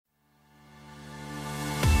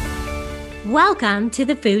Welcome to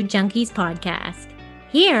the Food Junkies podcast.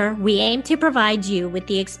 Here, we aim to provide you with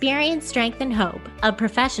the experience, strength, and hope of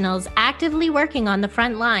professionals actively working on the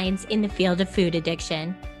front lines in the field of food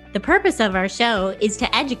addiction. The purpose of our show is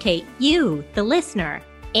to educate you, the listener,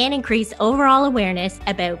 and increase overall awareness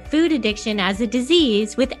about food addiction as a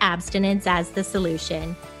disease with abstinence as the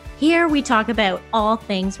solution. Here, we talk about all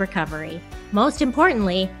things recovery. Most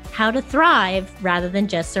importantly, how to thrive rather than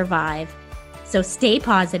just survive. So stay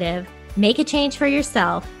positive, make a change for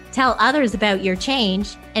yourself, tell others about your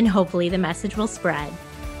change, and hopefully the message will spread.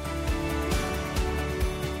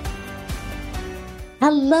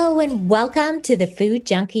 Hello and welcome to the Food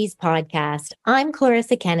Junkies podcast. I'm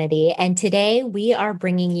Clarissa Kennedy, and today we are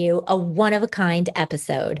bringing you a one-of-a-kind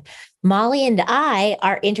episode. Molly and I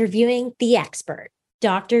are interviewing the expert,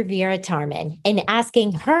 Dr. Vera Tarman, and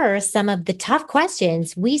asking her some of the tough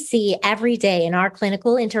questions we see every day in our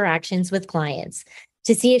clinical interactions with clients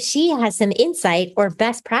to see if she has some insight or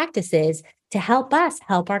best practices to help us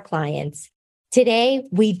help our clients. Today,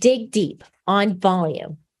 we dig deep on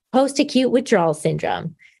volume, post-acute withdrawal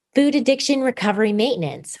syndrome, food addiction recovery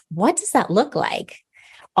maintenance. What does that look like?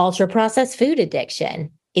 Ultra-processed food addiction.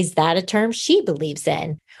 Is that a term she believes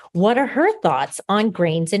in? What are her thoughts on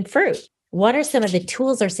grains and fruit? What are some of the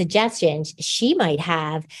tools or suggestions she might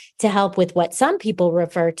have to help with what some people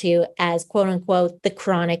refer to as, quote unquote, the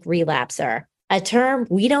chronic relapser, a term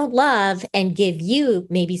we don't love, and give you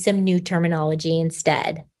maybe some new terminology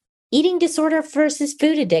instead. Eating disorder versus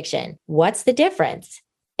food addiction. What's the difference?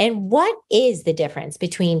 And what is the difference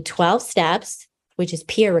between 12 steps, which is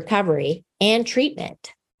peer recovery, and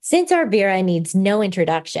treatment? Since our Vera needs no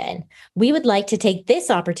introduction, we would like to take this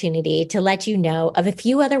opportunity to let you know of a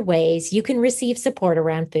few other ways you can receive support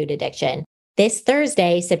around food addiction. This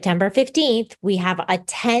Thursday, September 15th, we have a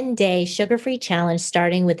 10-day sugar-free challenge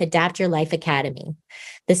starting with Adapt Your Life Academy.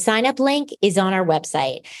 The sign-up link is on our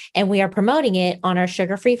website, and we are promoting it on our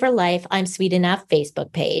Sugar Free for Life I'm Sweet Enough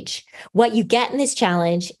Facebook page. What you get in this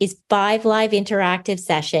challenge is 5 live interactive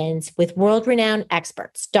sessions with world-renowned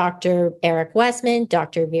experts, Dr. Eric Westman,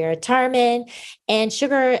 Dr. Vera Tarman, and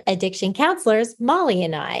sugar addiction counselors, Molly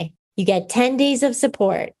and I. You get 10 days of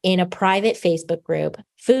support in a private Facebook group,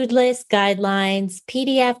 food lists, guidelines,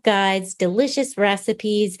 PDF guides, delicious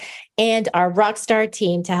recipes, and our rockstar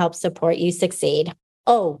team to help support you succeed.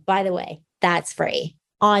 Oh, by the way, that's free.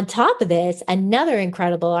 On top of this, another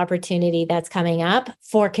incredible opportunity that's coming up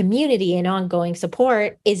for community and ongoing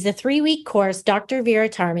support is the 3-week course Dr. Vera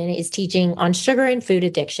Tarman is teaching on sugar and food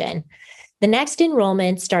addiction. The next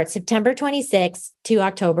enrollment starts September 26th to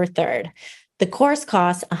October 3rd. The course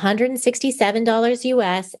costs $167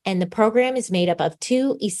 US, and the program is made up of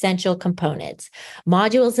 2 essential components: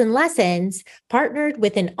 modules and lessons partnered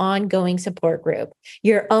with an ongoing support group,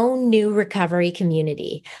 your own new recovery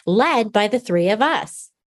community, led by the 3 of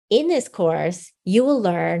us. In this course, you will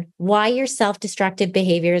learn why your self-destructive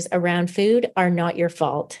behaviors around food are not your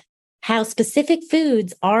fault, how specific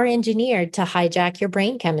foods are engineered to hijack your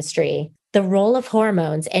brain chemistry, the role of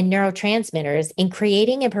hormones and neurotransmitters in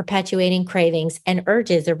creating and perpetuating cravings and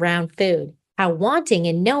urges around food, how wanting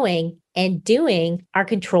and knowing and doing are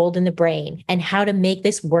controlled in the brain, and how to make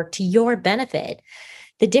this work to your benefit,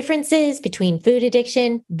 the differences between food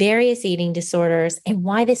addiction, various eating disorders, and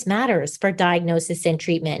why this matters for diagnosis and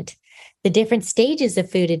treatment, the different stages of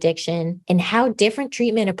food addiction and how different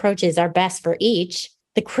treatment approaches are best for each,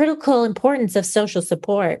 the critical importance of social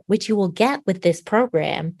support, which you will get with this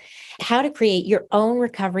program, how to create your own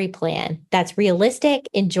recovery plan that's realistic,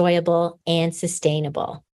 enjoyable, and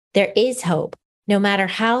sustainable. There is hope. No matter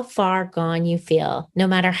how far gone you feel, no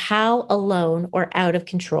matter how alone or out of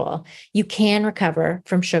control, you can recover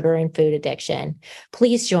from sugar and food addiction.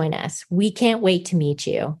 Please join us. We can't wait to meet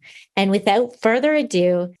you. And without further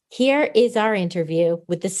ado, here is our interview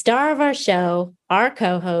with the star of our show, our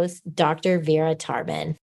co-host, Dr. Vera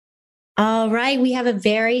Tarman. All right, we have a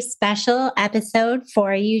very special episode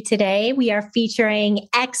for you today. We are featuring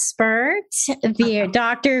expert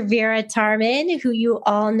Dr. Vera Tarman, who you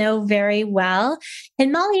all know very well.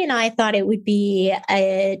 And Molly and I thought it would be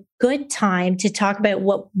a good time to talk about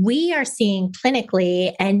what we are seeing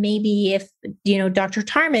clinically, and maybe if, Dr.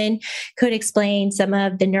 Tarman could explain some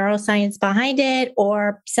of the neuroscience behind it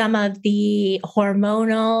or some of the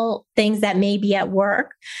hormonal things that may be at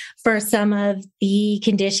work for some of the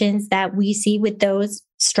conditions that we see with those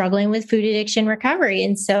struggling with food addiction recovery.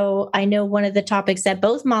 And so I know one of the topics that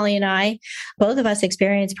both Molly and I, both of us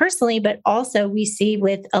experience personally, but also we see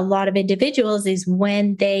with a lot of individuals is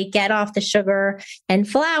when they get off the sugar and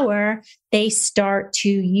flour, they start to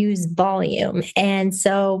use volume. And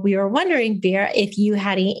so we were wondering, Vera, if you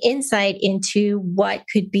had any insight into what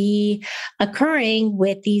could be occurring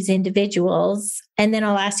with these individuals. And then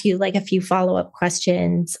I'll ask you like a few follow-up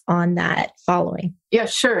questions on that following. Yeah,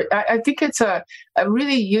 sure. I think it's a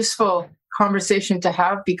really useful conversation to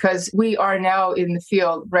have, because we are now in the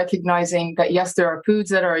field recognizing that, yes, there are foods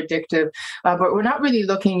that are addictive, but we're not really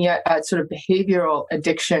looking yet at sort of behavioral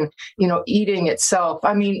addiction, eating itself.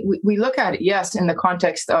 I mean, we look at it, yes, in the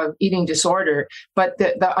context of eating disorder, but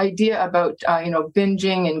the idea about,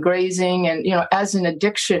 binging and grazing and, as an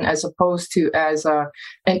addiction as opposed to as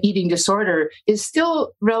an eating disorder is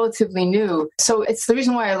still relatively new. So it's the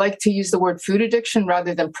reason why I like to use the word food addiction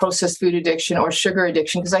rather than processed food addiction or sugar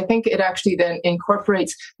addiction, because I think it actually then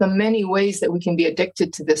incorporates the many ways that we can be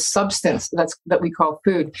addicted to this substance that we call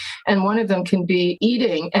food. And one of them can be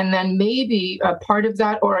eating. And then maybe a part of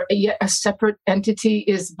that, or yet a separate entity,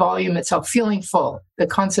 is volume itself, feeling full, the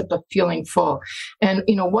concept of feeling full. And,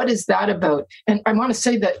 what is that about? And I want to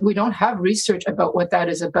say that we don't have research about what that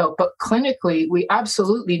is about, but clinically, we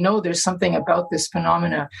absolutely know there's something about this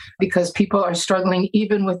phenomena, because people are struggling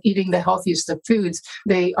even with eating the healthiest of foods.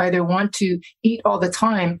 They either want to eat all the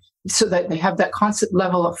time so that they have that constant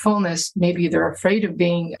level of fullness. Maybe they're afraid of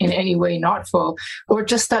being in any way not full, or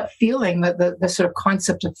just that feeling, that the sort of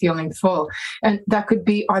concept of feeling full. And that could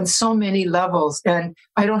be on so many levels. And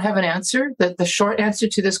I don't have an answer. The short answer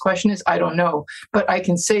to this question is I don't know. But I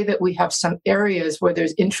can say that we have some areas where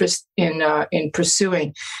there's interest in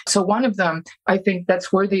pursuing. So one of them, I think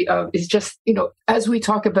that's worthy of, is just, as we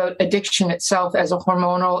talk about addiction itself as a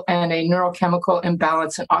hormonal and a neurochemical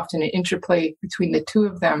imbalance, and often an interplay between the two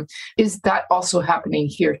of them, is that also happening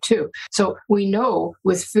here too? So we know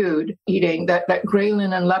with food eating that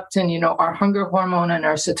ghrelin and leptin, our hunger hormone and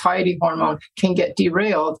our satiety hormone, can get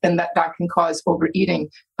derailed, and that can cause overeating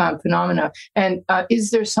phenomena. And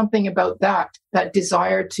is there something about that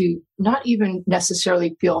desire to not even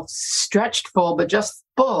necessarily feel stretched full, but just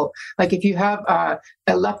full? Like if you have a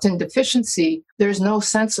leptin deficiency, there's no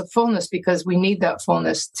sense of fullness, because we need that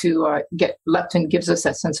fullness to get leptin gives us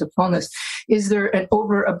that sense of fullness. Is there an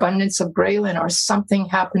overabundance of ghrelin or something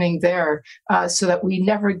happening there so that we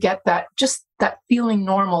never get that feeling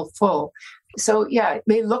normal full? So yeah, it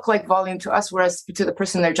may look like volume to us, whereas to the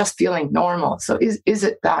person, they're just feeling normal. So is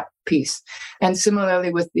it that piece? And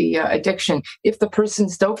similarly with the addiction, if the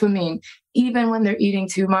person's dopamine, even when they're eating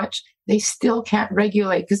too much, they still can't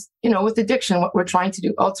regulate. Because, with addiction, what we're trying to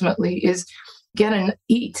do ultimately is get and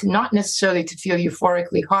eat, not necessarily to feel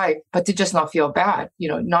euphorically high, but to just not feel bad,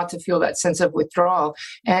 not to feel that sense of withdrawal.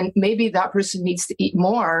 And maybe that person needs to eat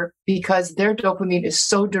more because their dopamine is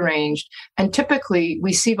so deranged. And typically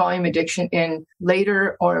we see volume addiction in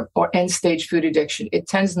later or end stage food addiction. It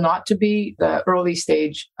tends not to be the early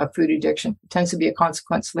stage of food addiction. It tends to be a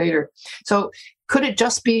consequence later. So could it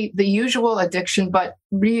just be the usual addiction, but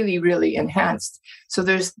really, really enhanced? So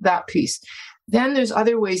there's that piece. Then there's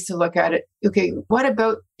other ways to look at it. Okay, what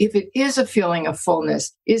about if it is a feeling of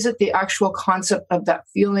fullness? Is it the actual concept of that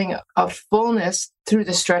feeling of fullness through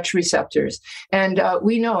the stretch receptors? And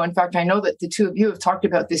we know, in fact, I know that the two of you have talked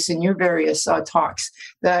about this in your various talks,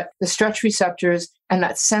 that the stretch receptors and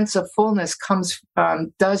that sense of fullness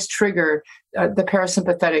does trigger the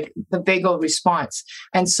parasympathetic, the vagal response.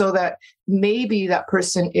 And so that maybe that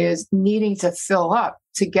person is needing to fill up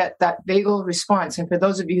to get that vagal response. And for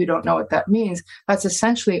those of you who don't know what that means, that's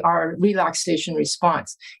essentially our relaxation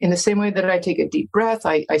response. In the same way that I take a deep breath,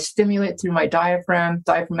 I stimulate through my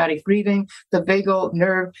diaphragmatic breathing, the vagal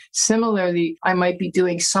nerve. Similarly, I might be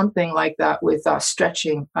doing something like that with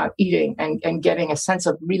stretching, eating, and getting a sense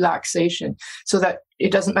of relaxation, so that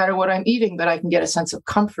it doesn't matter what I'm eating, but I can get a sense of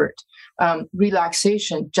comfort,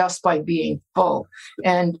 relaxation just by being full.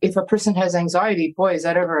 And if a person has anxiety, boy, is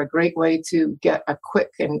that ever a great way to get a quick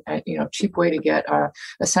and cheap way to get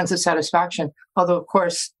a sense of satisfaction. Although, of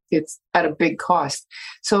course, it's at a big cost.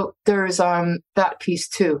 So there's that piece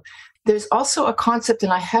too. There's also a concept,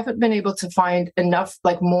 and I haven't been able to find enough,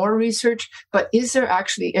 more research, but is there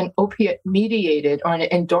actually an opiate-mediated or an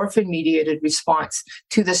endorphin-mediated response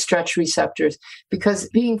to the stretch receptors? Because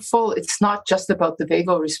being full, it's not just about the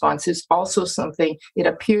vagal response. It's also something, it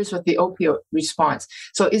appears with the opioid response.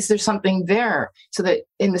 So is there something there? So that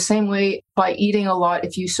in the same way, by eating a lot,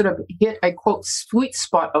 if you sort of hit a, quote, sweet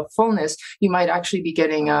spot of fullness, you might actually be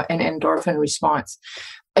getting an endorphin response.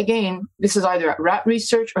 Again, this is either rat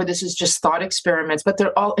research or this is just thought experiments, but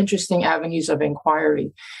they're all interesting avenues of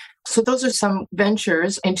inquiry. So those are some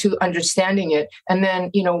ventures into understanding it. And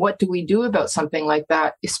then, what do we do about something like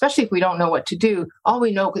that? Especially if we don't know what to do. All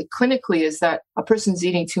we know clinically is that a person's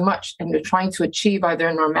eating too much and they're trying to achieve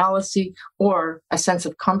either normalcy or a sense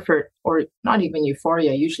of comfort, or not even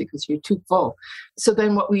euphoria, usually because you're too full. So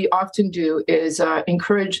then what we often do is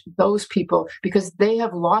encourage those people, because they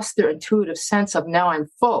have lost their intuitive sense of, now I'm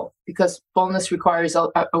full, because fullness requires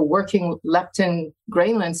a working leptin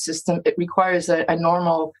ghrelin system. It requires a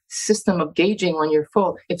normal system of gauging when you're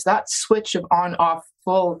full. If that switch of on, off,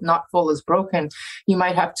 full, not full is broken, you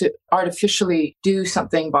might have to artificially do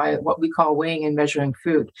something by what we call weighing and measuring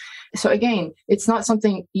food. So again, it's not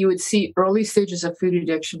something you would see early stages of food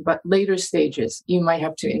addiction, but later stages, you might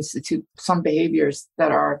have to institute some behaviors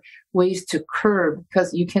that are ways to curb,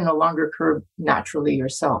 because you can no longer curb naturally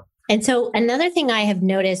yourself. And so another thing I have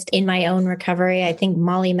noticed in my own recovery, I think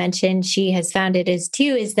Molly mentioned she has found it as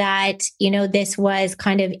too, is that, this was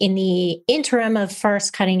kind of in the interim of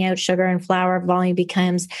first cutting out sugar and flour, volume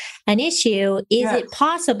becomes an issue. Is it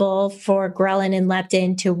possible for ghrelin and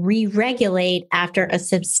leptin to re-regulate after a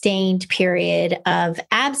sustained period of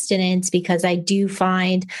abstinence? Because I do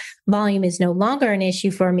find volume is no longer an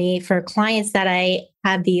issue for me. For clients that I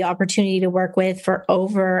have the opportunity to work with for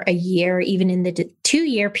over a year, even in the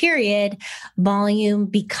 2-year period, volume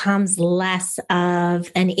becomes less of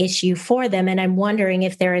an issue for them. And I'm wondering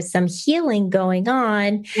if there is some healing going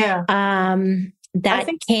on that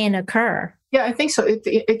can occur. Yeah, I think so.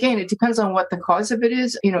 Again, it depends on what the cause of it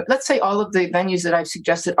is. Let's say all of the venues that I've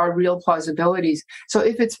suggested are real plausibilities. So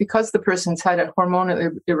if it's because the person's had a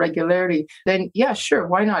hormonal irregularity, then yeah, sure,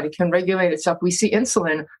 why not? It can regulate itself. We see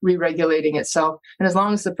insulin re-regulating itself. And as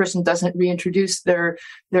long as the person doesn't reintroduce their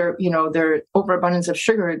overabundance of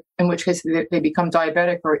sugar, in which case they become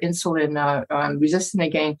diabetic or insulin resistant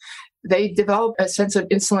again, they develop a sense of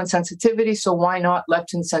insulin sensitivity. So why not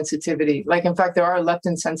leptin sensitivity? Like, in fact, there are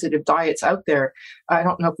leptin sensitive diets out there. I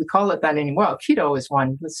don't know if we call it that anymore. Well, keto is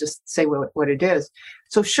one. Let's just say what it is.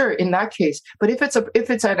 So sure, in that case, but if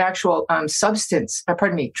it's an actual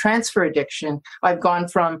transfer addiction, I've gone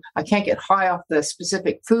from, I can't get high off the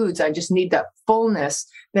specific foods, I just need that fullness,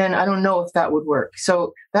 then I don't know if that would work.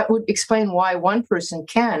 So that would explain why one person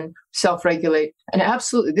can self-regulate. And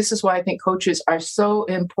absolutely, this is why I think coaches are so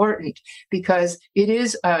important, because it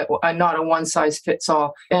is not a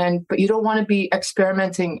one-size-fits-all. But you don't want to be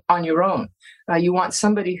experimenting on your own. You want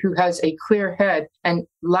somebody who has a clear head and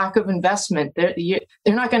lack of investment. They're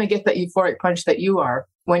not going to get that euphoric punch that you are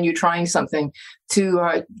when you're trying something,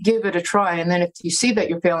 to give it a try. And then if you see that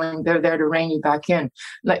you're failing, they're there to rein you back in.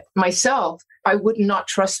 Like myself, I would not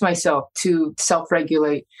trust myself to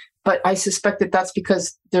self-regulate. But I suspect that that's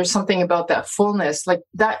because there's something about that fullness, like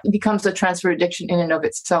that becomes a transfer addiction in and of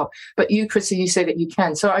itself. But you, Chrissy, you say that you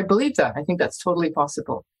can. So I believe that. I think that's totally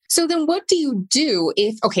possible. So then what do you do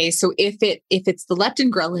if it's the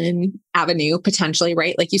leptin ghrelin avenue, potentially,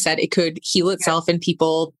 right? Like you said, it could heal itself and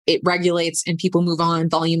it regulates and people move on,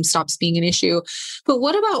 volume stops being an issue. But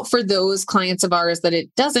what about for those clients of ours that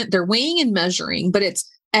it doesn't, they're weighing and measuring, but it's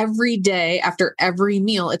every day after every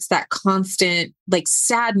meal, it's that constant like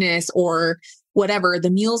sadness or whatever, the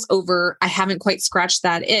meal's over, I haven't quite scratched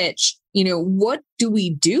that itch. What do we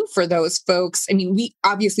do for those folks? I mean, we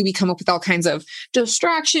come up with all kinds of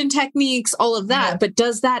distraction techniques, all of that, but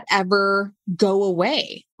does that ever go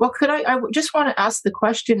away? Well, I just want to ask the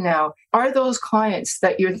question now, are those clients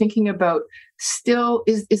that you're thinking about still,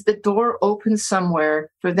 is the door open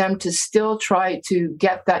somewhere for them to still try to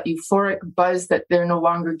get that euphoric buzz that they're no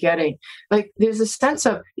longer getting? Like, there's a sense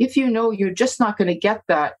of, if you're just not going to get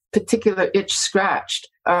that particular itch scratched,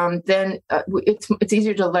 then it's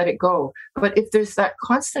easier to let it go. But if there's that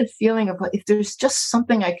constant feeling of, if there's just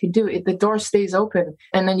something I could do, the door stays open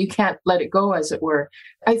and then you can't let it go, as it were.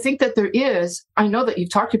 I think that I know that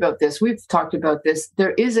you've talked about this, we've talked about this,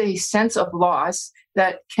 there is a sense of loss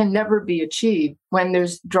that can never be achieved when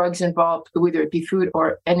there's drugs involved, whether it be food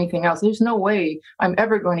or anything else. There's no way I'm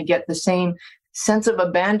ever going to get the same sense of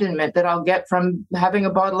abandonment that I'll get from having a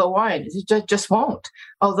bottle of wine. It just won't.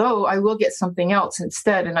 Although I will get something else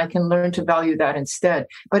instead, and I can learn to value that instead.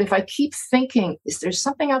 But if I keep thinking, is there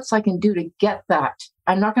something else I can do to get that?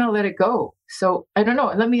 I'm not going to let it go. So I don't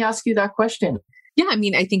know. Let me ask you that question. Yeah, I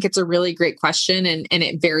mean, I think it's a really great question and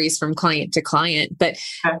it varies from client to client. But,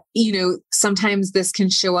 sometimes this can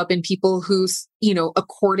show up in people who,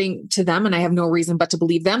 according to them, and I have no reason but to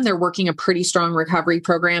believe them, they're working a pretty strong recovery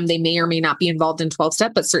program. They may or may not be involved in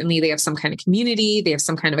 12-step, but certainly they have some kind of community, they have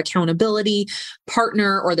some kind of accountability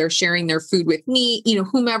partner, or they're sharing their food with me,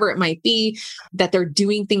 whomever it might be, that they're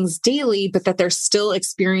doing things daily, but that they're still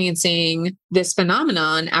experiencing this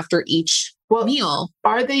phenomenon after each meal.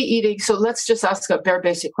 Are they eating? So let's just ask a very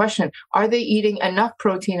basic question. Are they eating enough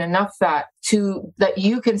protein, enough fat that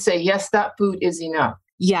you can say, yes, that food is enough?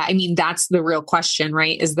 Yeah, I mean, that's the real question,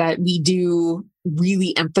 right? Is that we do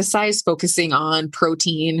really emphasize focusing on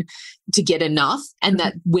protein to get enough, and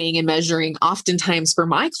that weighing and measuring oftentimes for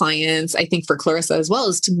my clients, I think for Clarissa as well,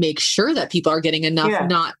 is to make sure that people are getting enough,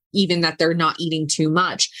 not even that they're not eating too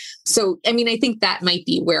much. So, I mean, I think that might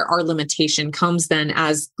be where our limitation comes then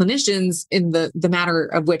as clinicians in the matter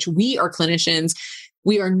of which we are clinicians.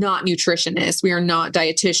 We are not nutritionists. We are not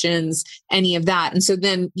dietitians, any of that. And so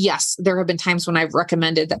then, yes, there have been times when I've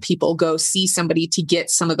recommended that people go see somebody to get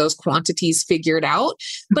some of those quantities figured out.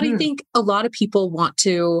 But I think a lot of people want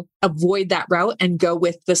to avoid that route and go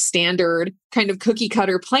with the standard kind of cookie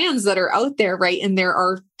cutter plans that are out there, right? And there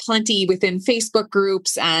are plenty within Facebook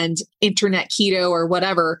groups and internet keto or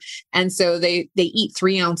whatever. And so they eat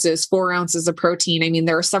 3 ounces, 4 ounces of protein. I mean,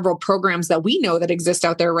 there are several programs that we know that exist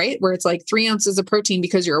out there, right? Where it's like 3 ounces of protein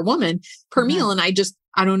because you're a woman per meal. And I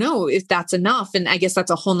don't know if that's enough. And I guess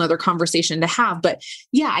that's a whole nother conversation to have. But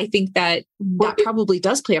yeah, I think that probably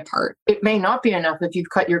does play a part. It may not be enough if you've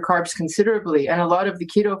cut your carbs considerably. And a lot of the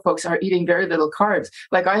keto folks are eating very little carbs.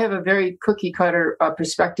 Like I have a very cookie cutter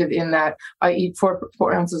perspective in that I eat 4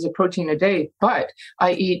 ounces of protein a day, but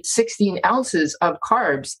I eat 16 ounces of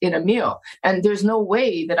carbs in a meal. And there's no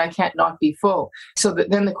way that I can't not be full. So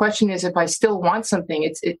then the question is, if I still want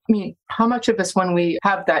something, I mean, how much of us, when we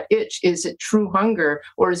have that itch, is it true hunger?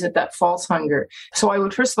 Or is it that false hunger? So I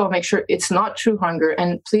would first of all make sure it's not true hunger.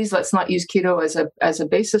 And please, let's not use keto as a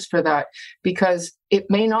basis for that, because it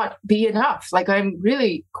may not be enough. Like I'm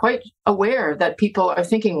really quite aware that people are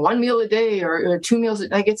thinking 1 meal a day or 2 meals.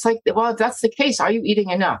 Like it's like, well, if that's the case, are you eating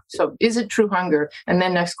enough? So is it true hunger? And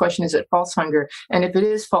then next question, is it false hunger? And if it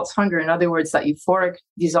is false hunger, in other words, that euphoric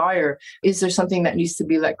desire, is there something that needs to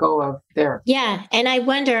be let go of there? Yeah. And I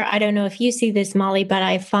wonder, I don't know if you see this, Molly, but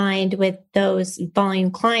I find with those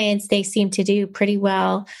volume clients, they seem to do pretty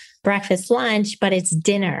well breakfast, lunch, but it's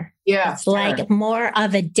dinner. Yeah. It's like more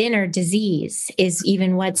of a dinner disease is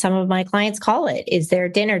even what some of my clients call it, is their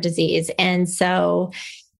dinner disease. And so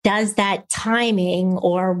does that timing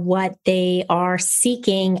or what they are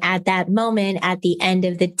seeking at that moment, at the end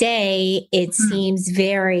of the day, it seems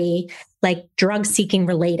very like drug seeking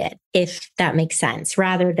related, if that makes sense,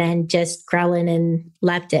 rather than just ghrelin and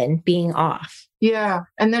leptin being off. Yeah.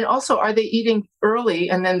 And then also, are they eating early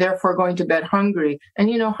and then therefore going to bed hungry? And,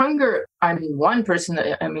 hunger, I'm one person,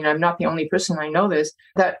 I'm not the only person, I know this,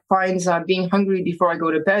 that finds being hungry before I go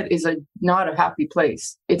to bed is not a happy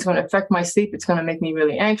place. It's going to affect my sleep. It's going to make me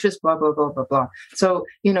really anxious, blah, blah, blah, blah, blah. So,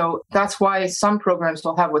 that's why some programs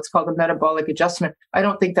will have what's called a metabolic adjustment. I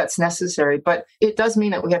don't think that's necessary, but it does mean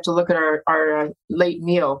that we have to look at our late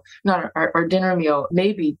meal, not our dinner meal,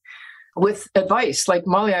 maybe with advice. Like,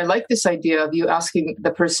 Molly, I like this idea of you asking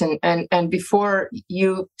the person and before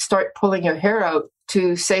you start pulling your hair out,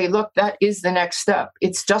 to say, look, that is the next step.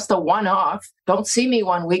 It's just a one-off. Don't see me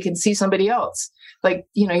 1 week and see somebody else. Like,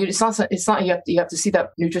 it's not you have to see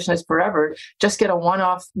that nutritionist forever. Just get a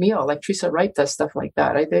one-off meal. Like Teresa Wright does stuff like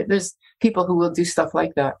that. There's people who will do stuff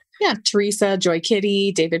like that. Yeah, Teresa, Joy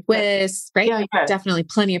Kitty, David Wiss, right? Yeah. Definitely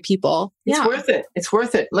plenty of people. It's worth it. It's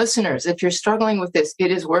worth it. Listeners, if you're struggling with this,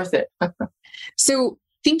 it is worth it. So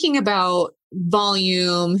thinking about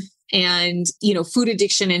volume and, food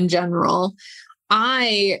addiction in general,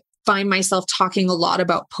 I find myself talking a lot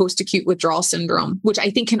about post-acute withdrawal syndrome, which I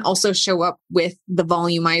think can also show up with the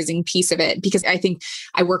volumizing piece of it, because I think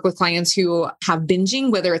I work with clients who have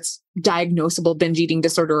binging, whether it's diagnosable binge eating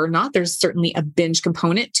disorder or not. There's certainly a binge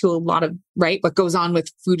component to a lot of, what goes on with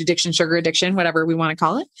food addiction, sugar addiction, whatever we want to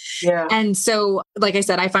call it. Yeah. And so, like I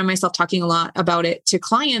said, I find myself talking a lot about it to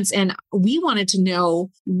clients, and we wanted to know,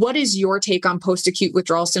 what is your take on post-acute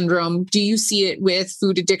withdrawal syndrome? Do you see it with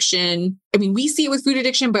food addiction? I mean, we see it with food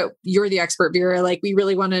addiction, but you're the expert, Vera. Like, we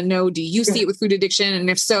really want to know, do you see it with food addiction? And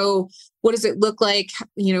if so, what does it look like?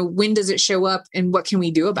 When does it show up and what can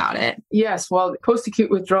we do about it? Yes. Well,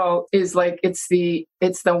 post-acute withdrawal is like, it's the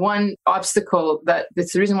one obstacle that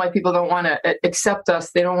it's the reason why people don't want to accept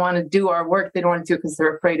us. They don't want to do our work. They don't want to do it because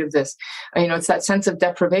they're afraid of this. It's that sense of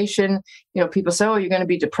deprivation. People say, oh, you're going to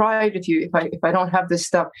be deprived if I don't have this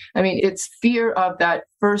stuff. I mean, it's fear of that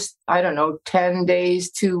first, 10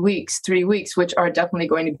 days, 2 weeks, 3 weeks, which are definitely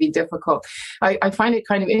going to be difficult. I find it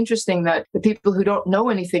kind of interesting that the people who don't know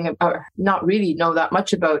anything, not really know that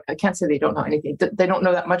much about, I can't say they don't know anything, they don't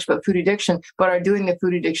know that much about food addiction, but are doing the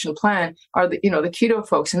food addiction plan, are the keto keto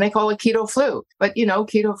folks, and they call it keto flu. But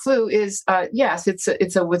keto flu is yes,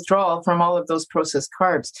 it's a withdrawal from all of those processed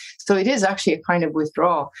carbs. So it is actually a kind of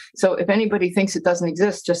withdrawal. So if anybody thinks it doesn't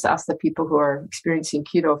exist, just ask the people who are experiencing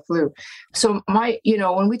keto flu. So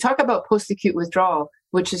when we talk about post-acute withdrawal,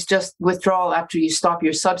 which is just withdrawal after you stop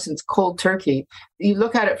your substance cold turkey, you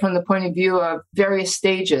look at it from the point of view of various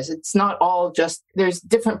stages. It's not all just, there's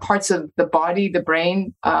different parts of the body, the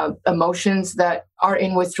brain, emotions that are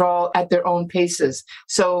in withdrawal at their own paces.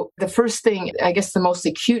 So the first thing, I guess the most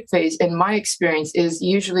acute phase in my experience is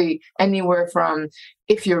usually anywhere from,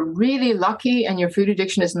 if you're really lucky and your food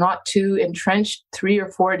addiction is not too entrenched, 3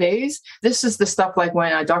 or 4 days. This is the stuff like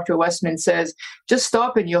when Dr. Westman says, just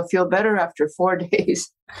stop and you'll feel better after 4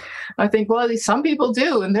 days. I think, well, some people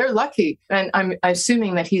do, and they're lucky. And I'm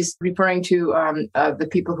assuming that he's referring to the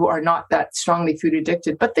people who are not that strongly food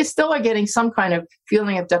addicted, but they still are getting some kind of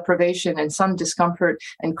feeling of deprivation and some discomfort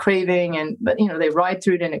and craving. But they ride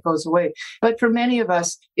through it and it goes away. But for many of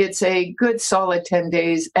us, it's a good solid 10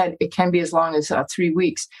 days, and it can be as long as 3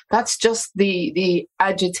 weeks. That's just the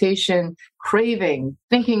agitation, craving,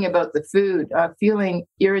 thinking about the food, feeling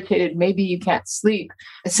irritated, maybe you can't sleep,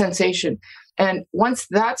 a sensation. And once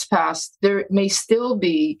that's passed, there may still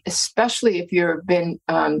be, especially if you've been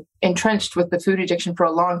entrenched with the food addiction for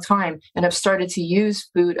a long time and have started to use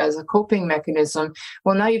food as a coping mechanism.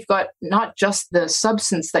 Well, now you've got not just the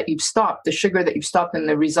substance that you've stopped, the sugar that you've stopped, and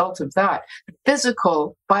the result of that, the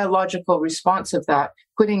physical, biological response of that,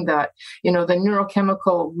 quitting that, the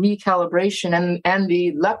neurochemical recalibration and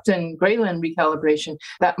the leptin, ghrelin recalibration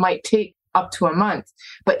that might take up to a month.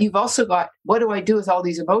 But you've also got, what do I do with all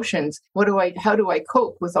these emotions? How do I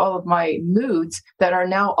cope with all of my moods that are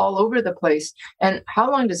now all over the place? And how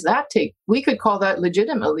long does that take? We could call that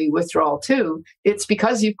legitimately withdrawal too. It's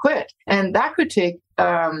because you quit. And that could take,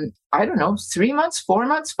 3 months, 4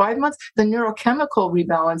 months, 5 months. The neurochemical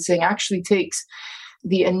rebalancing actually takes,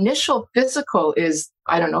 the initial physical is,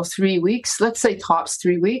 3 weeks, let's say tops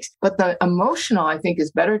 3 weeks. But the emotional, I think,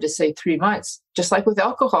 is better to say 3 months, just like with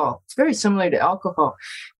alcohol. It's very similar to alcohol.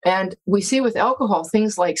 And we see with alcohol,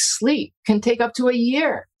 things like sleep can take up to a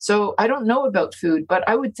year. So I don't know about food, but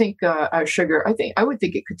I would think sugar, I would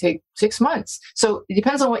think it could take 6 months. So it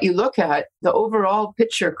depends on what you look at. The overall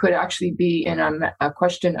picture could actually be in a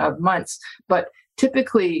question of months. But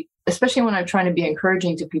typically, especially when I'm trying to be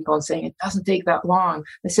encouraging to people and saying it doesn't take that long,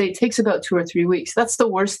 I say it takes about 2 or 3 weeks. That's the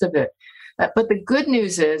worst of it. But the good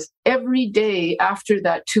news is every day after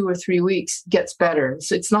that 2 or 3 weeks gets better.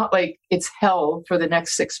 So it's not like it's hell for the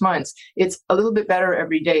next 6 months. It's a little bit better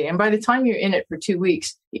every day. And by the time you're in it for 2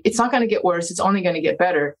 weeks, it's not going to get worse. It's only going to get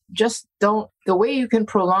better. Just don't. The way you can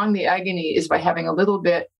prolong the agony is by having a little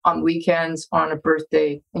bit on weekends, on a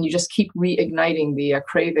birthday, and you just keep reigniting the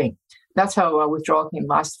craving. That's how withdrawal can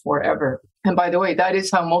last forever. And by the way, that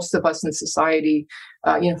is how most of us in society,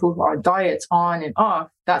 who are diets on and off,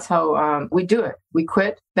 that's how we do it. We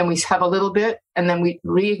quit, then we have a little bit, and then we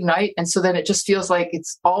reignite. And so then it just feels like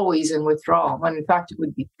it's always in withdrawal, when in fact it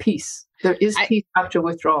would be peace. There is peace after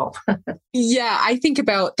withdrawal. Yeah, I think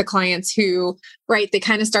about the clients who, they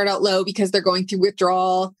kind of start out low because they're going through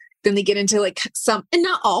withdrawal. Then they get into like some, and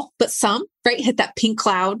not all, but some, hit that pink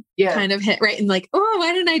cloud kind of hit, and like, oh,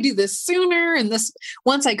 why didn't I do this sooner? And this,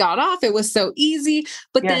 once I got off, it was so easy.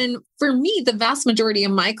 But then for me, the vast majority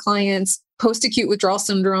of my clients, post-acute withdrawal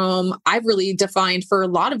syndrome, I've really defined for a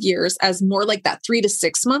lot of years as more like that 3 to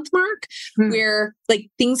 6 month mark, where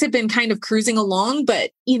like things have been kind of cruising along,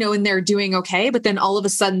 but, and they're doing okay. But then all of a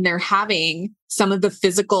sudden they're having some of the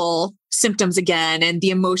physical symptoms again and the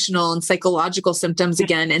emotional and psychological symptoms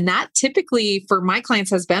again. And that typically for my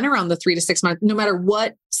clients has been around the 3 to 6 months, no matter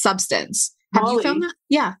what substance. Have you found that?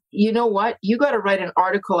 Yeah. You know what? You got to write an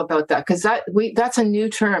article about that, because that's a new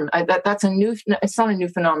term. It's not a new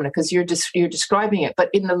phenomenon because you're describing it. But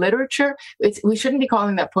in the literature, we shouldn't be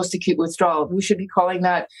calling that post-acute withdrawal. We should be calling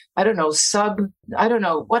that, what's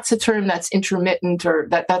the term that's intermittent or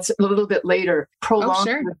that's a little bit later, prolonged.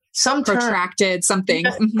 Oh, sure. Some term, protracted something.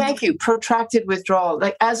 Thank you. Protracted withdrawal,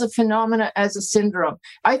 like as a phenomena, as a syndrome.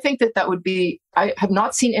 I think that would be, I have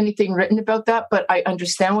not seen anything written about that, but I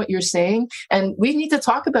understand what you're saying. And we need to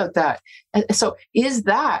talk about that. And so is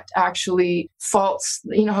that actually false?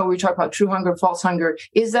 You know how we talk about true hunger, false hunger.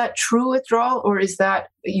 Is that true withdrawal, or is that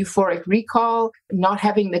euphoric recall, not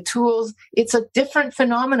having the tools? It's a different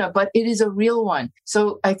phenomena, but it is a real one.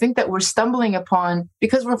 So I think that we're stumbling upon,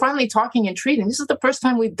 because we're finally talking and treating. This is the first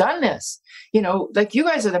time we've done this. Like you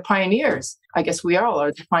guys are the pioneers. I guess we all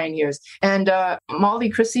are the pioneers. And Molly,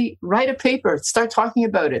 Chrissy, write a paper, start talking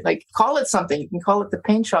about it. Like, call it something. You can call it the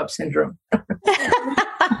paint shop syndrome.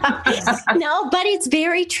 No, but it's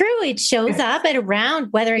very true. It shows up at around,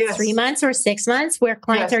 whether it's 3 months or 6 months, where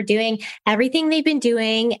clients are doing everything they've been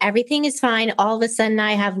doing. Everything is fine. All of a sudden,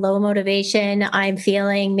 I have low motivation. I'm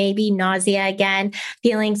feeling maybe nausea again,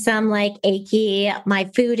 feeling some like achy. My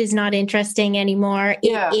food is not interesting anymore.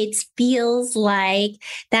 It feels like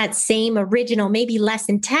that same original, maybe less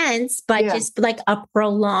intense, but just like a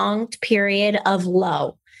prolonged period of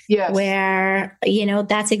low. Yes. Where,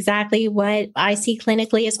 that's exactly what I see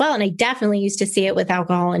clinically as well. And I definitely used to see it with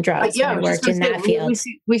alcohol and drugs when I worked in that field.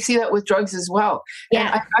 We see that with drugs as well. Yeah. And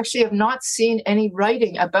I actually have not seen any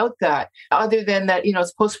writing about that other than that,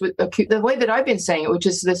 it's post-acute, the way that I've been saying it, which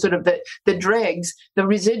is the sort of the dregs, the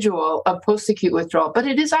residual of post-acute withdrawal. But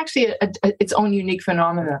it is actually its own unique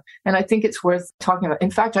phenomena. And I think it's worth talking about.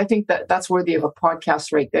 In fact, I think that's worthy of a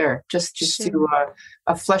podcast right there, just to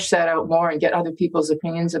flesh that out more and get other people's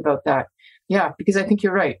opinions about that. Yeah, because I think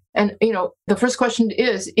you're right. And, the first question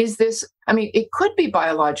is this, it could be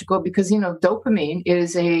biological because, dopamine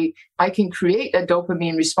I can create a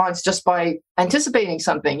dopamine response just by anticipating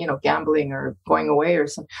something, gambling or going away or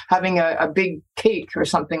having a big cake or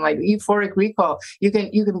something like euphoric recall. You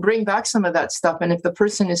can bring back some of that stuff. And if the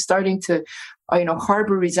person is starting to,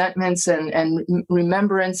 harbor resentments and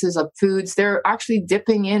remembrances of foods, they're actually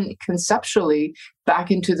dipping in conceptually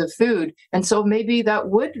back into the food. And so maybe that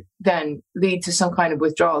would then lead to some kind of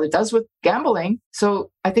withdrawal. It does with gambling.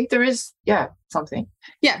 So I think there is, something.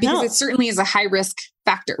 Yeah, because it certainly is a high risk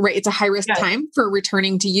factor, right? It's a high risk time for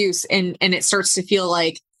returning to use. And it starts to feel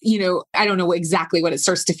like, I don't know exactly what it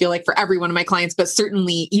starts to feel like for every one of my clients, but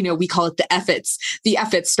certainly, we call it the effets. The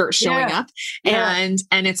effets start showing up and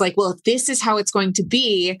it's like, well, if this is how it's going to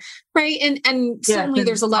be, right? And certainly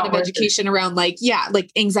there's a lot of education around like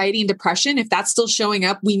anxiety and depression. If that's still showing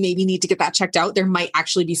up, we maybe need to get that checked out. There might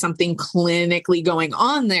actually be something clinically going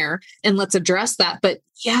on there, and let's address that. But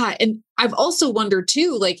and I've also wondered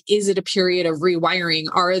too, like, is it a period of rewiring?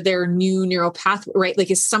 Are there new neural pathways, right?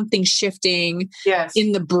 Like, is something shifting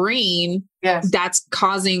in the brain that's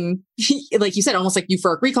causing, like you said, almost like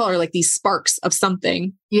euphoric recall or like these sparks of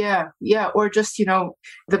something? Yeah. Or just,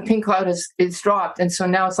 the pink cloud is dropped. And so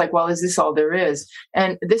now it's like, well, is this all there is?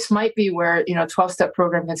 And this might be where, 12-step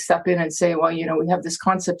program can step in and say, well, we have this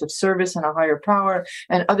concept of service and a higher power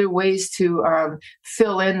and other ways to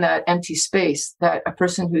fill in that empty space that a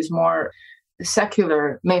person who's more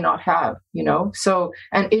secular may not have, So,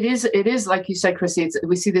 and it is like you said, Chrissy,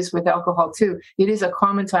 we see this with alcohol too. It is a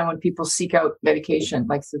common time when people seek out medication.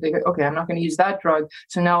 Like, so they go, okay, I'm not going to use that drug,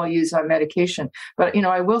 so now I'll use medication. But,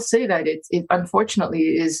 I will say that it unfortunately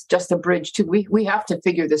is just a bridge too. We have to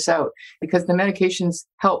figure this out because the medications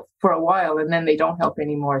help for a while and then they don't help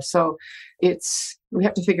anymore. So we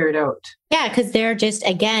have to figure it out. Yeah, because they're just,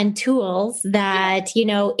 again, tools that,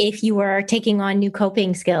 if you were taking on new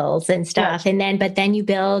coping skills and stuff, but then you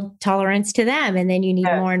build tolerance to them and then you need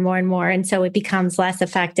more and more and more. And so it becomes less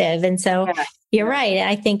effective. And so you're right.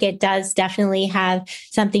 I think it does definitely have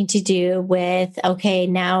something to do with, okay,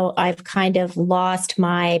 now I've kind of lost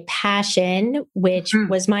my passion, which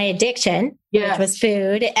was my addiction, which was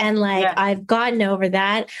food. And I've gotten over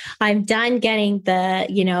that. I'm done getting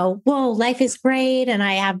the, whoa, life is great. And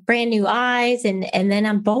I have brand new eyes and then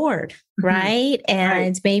I'm bored. Right.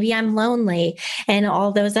 And maybe I'm lonely and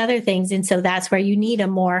all those other things. And so that's where you need a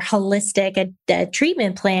more holistic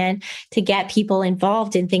treatment plan to get people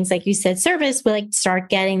involved in things like you said, service, like start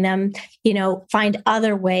getting them, find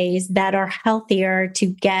other ways that are healthier to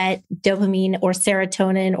get dopamine or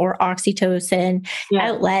serotonin or oxytocin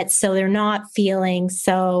outlets. So they're not feeling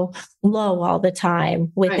so low all the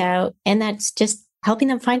time and that's just helping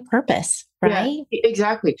them find purpose. Right? Yeah,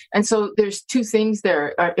 exactly. And so there's two things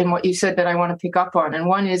there in what you said that I want to pick up on. And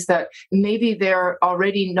one is that maybe they're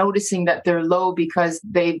already noticing that they're low because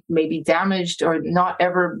they may be damaged or not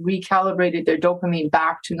ever recalibrated their dopamine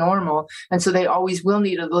back to normal. And so they always will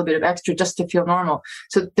need a little bit of extra just to feel normal.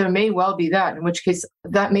 So there may well be that, in which case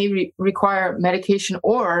that may require medication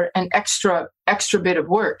or an extra bit of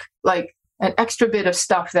work, like an extra bit of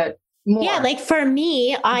stuff that more. Yeah, like for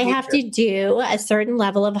me, I have to do a certain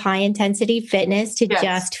level of high intensity fitness to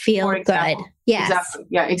just feel good. Yes. Exactly.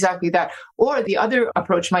 Yeah, exactly that. Or the other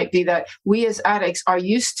approach might be that we as addicts are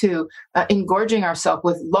used to engorging ourselves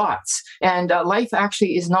with lots. And life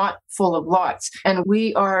actually is not full of lots. And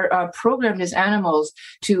we are programmed as animals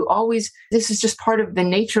to always, this is just part of the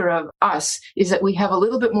nature of us, is that we have a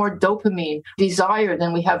little bit more dopamine desire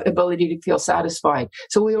than we have ability to feel satisfied.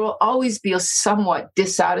 So we will always be somewhat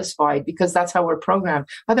dissatisfied because that's how we're programmed.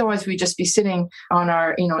 Otherwise, we'd just be sitting on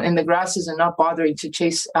our, in the grasses and not bothering to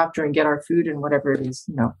chase after and get our food and whatever it is,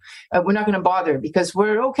 we're not going to bother because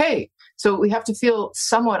we're okay. So we have to feel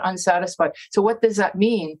somewhat unsatisfied. So what does that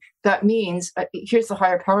mean? That means, here's the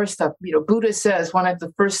higher power stuff. Buddha says one of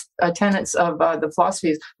the first tenets of the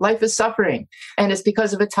philosophy is life is suffering. And it's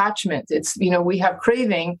because of attachment. It's, we have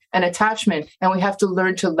craving and attachment, and we have to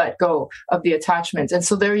learn to let go of the attachments. And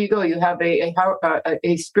so there you go. You have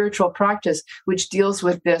a spiritual practice which deals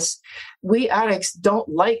with this. We addicts don't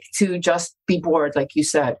like to just be bored, like you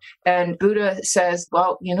said. And Buddha says,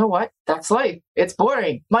 well, you know what? That's life. It's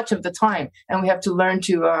boring much of the time. And we have to learn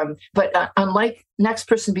to, but unlike next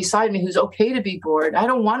person beside me who's okay to be bored, I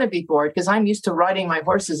don't want to be bored because I'm used to riding my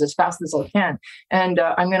horses as fast as I can. And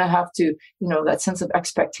I'm going to have to, that sense of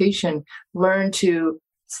expectation, learn to,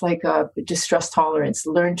 it's like a distress tolerance,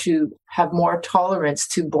 learn to have more tolerance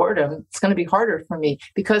to boredom. It's going to be harder for me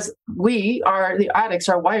because the addicts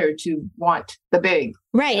are wired to want the big.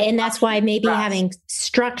 Right. And that's why maybe having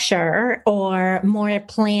structure or more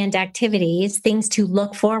planned activities, things to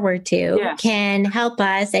look forward to can help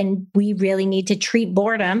us. And we really need to treat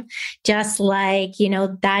boredom just like,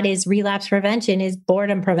 that is relapse prevention is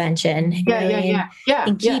boredom prevention.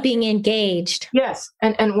 And keeping engaged. Yes.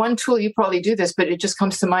 And one tool, you probably do this, but it just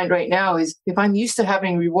comes to mind right now is if I'm used to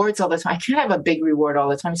having rewards all the time, I can't have a big reward all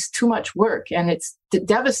the time. It's too much work and it's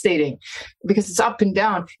devastating because it's up and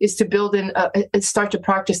down, is to build in, start to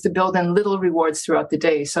practice to build in little rewards throughout the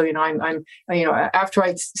day. So, I'm after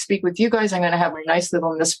I speak with you guys, I'm going to have a nice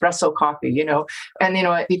little Nespresso coffee,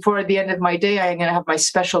 and, before the end of my day, I'm going to have my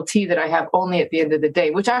special tea that I have only at the end of the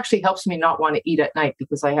day, which actually helps me not want to eat at night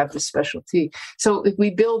because I have this special tea. So if we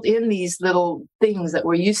build in these little things that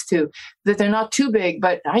we're used to, that they're not too big,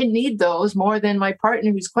 but I need those more than my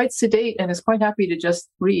partner who's quite sedate and is quite happy to just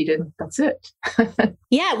read. And that's it.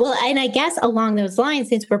 Yeah. Well, and I guess along those lines,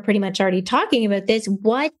 since we're pretty much already talking about this,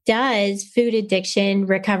 what does food addiction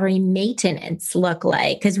recovery maintenance look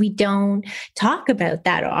like? Because we don't talk about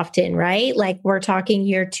that often, right? Like we're talking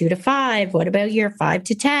year 2 to 5. What about year 5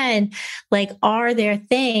 to 10? Like, are there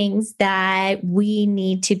things that we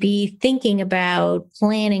need to be thinking about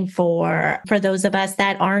planning for those of us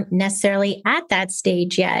that aren't necessarily at that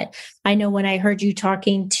stage yet? I know when I heard you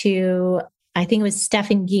talking to, I think it was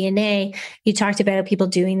Stephan Guyenet, you talked about people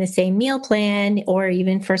doing the same meal plan or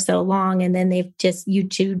even for so long. And then they've just,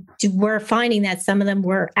 were finding that some of them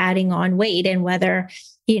were adding on weight and whether,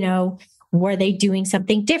 were they doing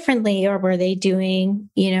something differently or were they doing,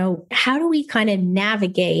 how do we kind of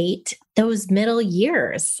navigate those middle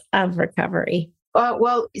years of recovery?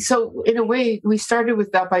 So in a way, we started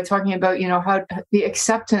with that by talking about, how the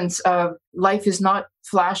acceptance of life is not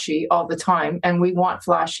flashy all the time, and we want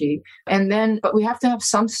flashy. But we have to have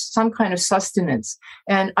some kind of sustenance.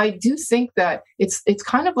 And I do think that it's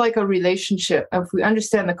kind of like a relationship. If we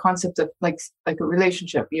understand the concept of like a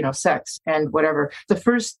relationship, sex and whatever, the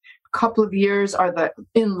first couple of years are the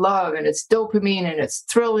in love and it's dopamine and it's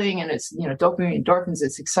thrilling and it's, dopamine, endorphins,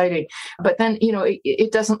 it's exciting. But then,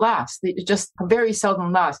 it doesn't last. It just very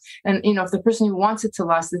seldom lasts. And, if the person who wants it to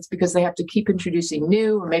last, it's because they have to keep introducing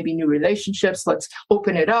new or maybe new relationships. Let's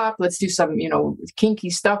open it up. Let's do some, kinky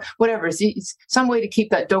stuff, whatever. It's some way to keep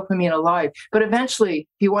that dopamine alive. But eventually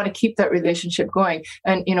you want to keep that relationship going.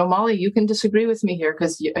 And, Molly, you can disagree with me here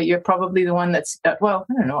because you're probably the one that's, I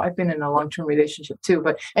don't know. I've been in a long-term relationship too.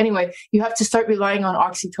 But anyway, you have to start relying on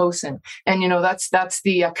oxytocin, and that's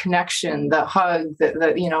the connection, the hug.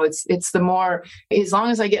 It's the more, as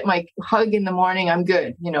long as I get my hug in the morning, I'm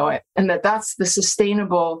good. And that's the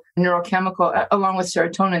sustainable neurochemical along with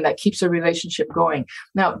serotonin that keeps a relationship going.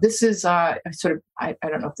 Now, this is I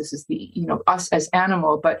don't know if this is the us as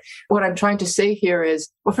animal, but what I'm trying to say here is,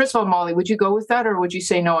 well, first of all, Molly, would you go with that, or would you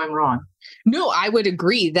say no, I'm wrong? No, I would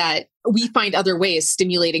agree that we find other ways,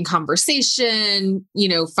 stimulating conversation,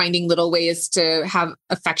 finding little ways to have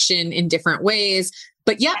affection in different ways.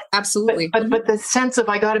 But yeah, absolutely. But the sense of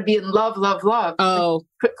I got to be in love. Oh,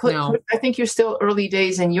 No. I think you're still early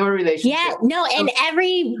days in your relationship. Yeah, no, and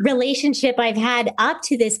every relationship I've had up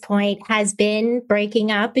to this point has been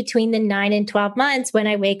breaking up between the 9 and 12 months when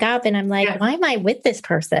I wake up and I'm like, why am I with this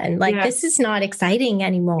person? Like, this is not exciting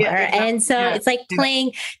anymore. Yeah, exactly. And so it's like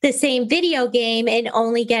playing the same video game and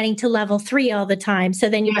only getting to level 3 all the time. So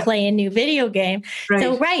then you play a new video game. Right.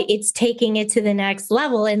 So, it's taking it to the next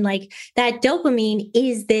level. And like that dopamine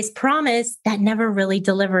is this promise that never really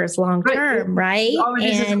delivers long term, right? All it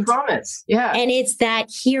is a promise. Yeah. And it's that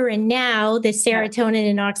here and now, the serotonin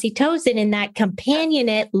and oxytocin and that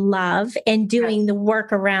companionate love and doing the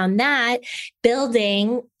work around that,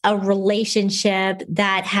 building a relationship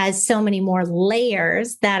that has so many more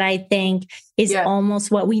layers that I think is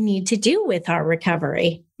almost what we need to do with our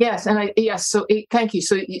recovery. Yes, and so thank you.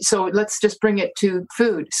 So let's just bring it to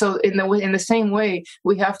food. So in the same way,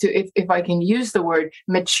 we have to, if I can use the word,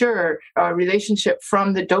 mature our relationship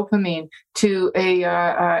from the dopamine to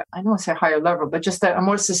I don't want to say higher level, but just a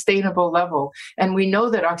more sustainable level. And we know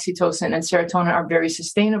that oxytocin and serotonin are very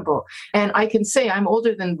sustainable. And I can say, I'm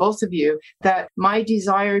older than both of you, that my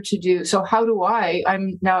desire to do, so how do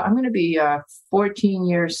I'm going to be 14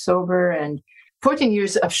 years sober and 14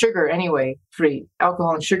 years of sugar anyway, free,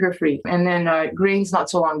 alcohol and sugar free. And then grains, not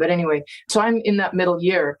so long, but anyway. So I'm in that middle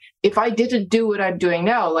year. If I didn't do what I'm doing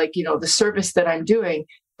now, like, the service that I'm doing,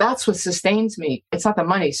 that's what sustains me. It's not the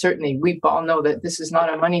money, certainly. We all know that this is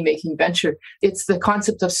not a money-making venture. It's the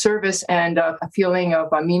concept of service and a feeling of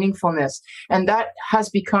meaningfulness. And that has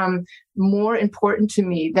become more important to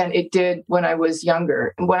me than it did when I was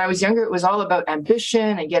younger. And when I was younger, it was all about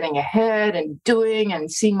ambition and getting ahead and doing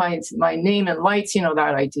and seeing my name in lights,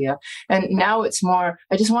 that idea. And now it's more,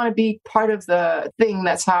 I just want to be part of the thing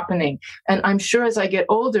that's happening. And I'm sure as I get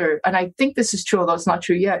older, and I think this is true, although it's not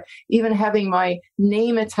true yet, even having my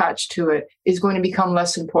name attached to it is going to become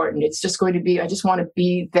less important. It's just going to be, I just want to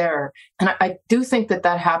be there. And I do think that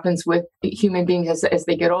happens with human beings as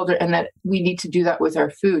they get older, and that we need to do that with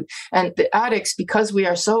our food. And the addicts, because we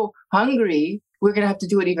are so hungry, we're going to have to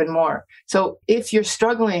do it even more. So if you're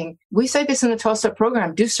struggling, we say this in the 12-step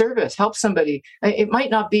program, do service, help somebody. It might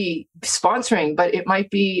not be sponsoring, but it might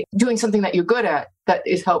be doing something that you're good at that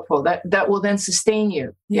is helpful, that will then sustain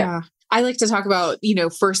you. Yeah. I like to talk about,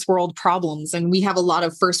 first world problems, and we have a lot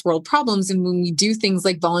of first world problems. And when we do things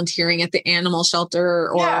like volunteering at the animal shelter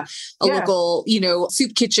or a local,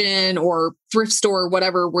 soup kitchen or thrift store,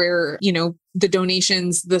 whatever, where, the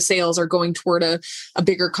donations, the sales are going toward a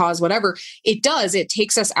bigger cause, whatever, it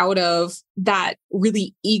takes us out of that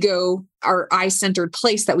really ego or I-centered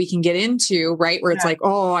place that we can get into, right? Where it's like,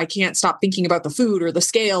 oh, I can't stop thinking about the food or the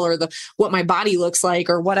scale or what my body looks like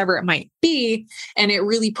or whatever it might be. And it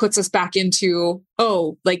really puts us back into,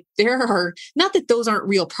 there are, not that those aren't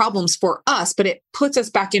real problems for us, but it puts us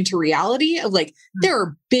back into reality of there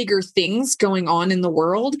are bigger things going on in the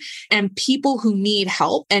world and people who need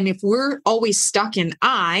help. And if we're always stuck in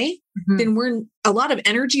then a lot of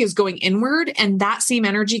energy is going inward, and that same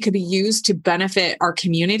energy could be used to benefit our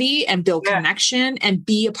community and build connection and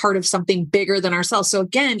be a part of something bigger than ourselves. So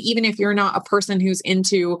again, even if you're not a person who's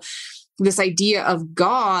into this idea of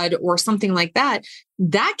God or something like that,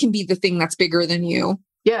 that can be the thing that's bigger than you.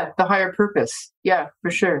 Yeah, the higher purpose. Yeah, for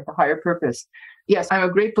sure. The higher purpose. Yes, I'm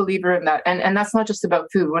a great believer in that. And that's not just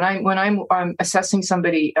about food. When I'm assessing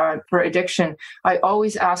somebody for addiction, I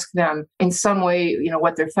always ask them in some way,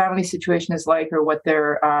 what their family situation is like or what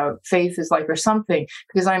their faith is like or something.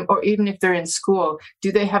 Or even if they're in school,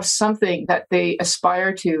 do they have something that they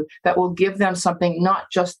aspire to that will give them something,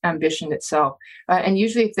 not just ambition itself? And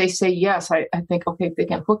usually if they say yes, I think, okay, if they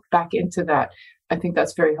can hook back into that, I think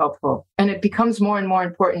that's very helpful. And it becomes more and more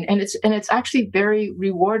important. And it's actually very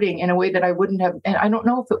rewarding in a way that I wouldn't have, and I don't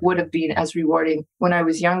know if it would have been as rewarding when I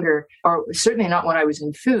was younger, or certainly not when I was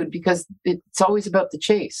in food, because it's always about the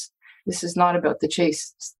chase. This is not about the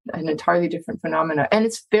chase. It's an entirely different phenomena. And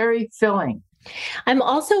it's very filling. I'm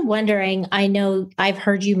also wondering, I know I've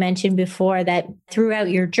heard you mention before that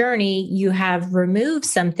throughout your journey, you have removed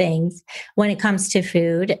some things when it comes to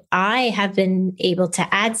food. I have been able to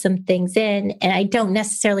add some things in, and I don't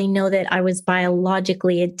necessarily know that I was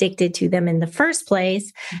biologically addicted to them in the first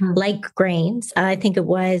place, like grains, I think it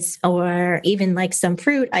was, or even like some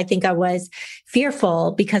fruit. I think I was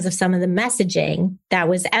fearful because of some of the messaging that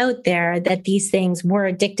was out there that these things were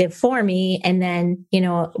addictive for me. And then,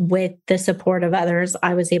 with the support of others,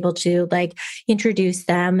 I was able to introduce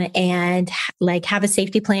them and have a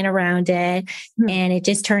safety plan around it. And it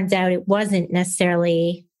just turns out it wasn't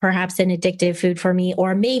necessarily perhaps an addictive food for me,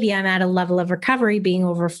 or maybe I'm at a level of recovery being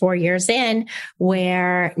over 4 years in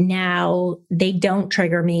where now they don't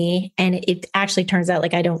trigger me. And it actually turns out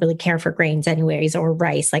like I don't really care for grains anyways, or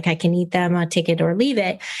rice, like I can eat them, I'll take it or leave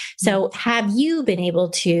it. So have you been able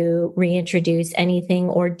to reintroduce anything,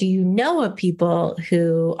 or do you know of people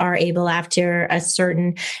who are able after a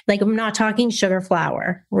certain, like I'm not talking sugar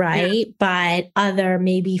flour, right? Yeah. But other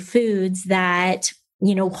maybe foods that,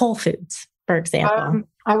 whole foods, for example.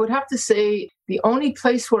 I would have to say the only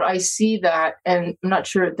place where I see that, and I'm not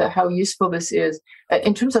sure how useful this is,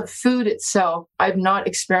 in terms of food itself, I've not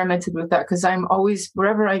experimented with that because I'm always,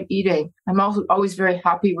 wherever I'm eating, I'm also always very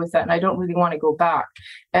happy with that and I don't really want to go back.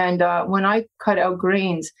 And when I cut out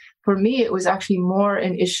grains, for me, it was actually more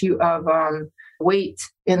an issue of weight,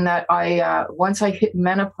 in that once I hit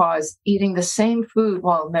menopause, eating the same food,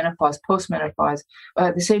 post-menopause,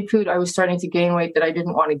 the same food, I was starting to gain weight that I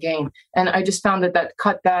didn't want to gain. And I just found that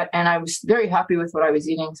cut that, and I was very happy with what I was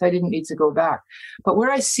eating, so I didn't need to go back. But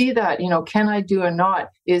where I see that, can I do or not,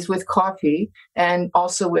 is with coffee and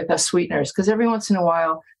also with sweeteners. Because every once in a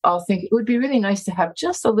while, I'll think it would be really nice to have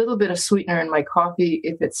just a little bit of sweetener in my coffee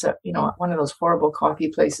if it's, one of those horrible coffee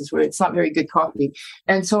places where it's not very good coffee.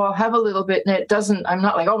 And so I'll have a little bit, and I'm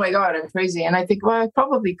not like, oh my God, I'm crazy. And I think, well, I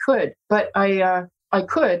probably could, but I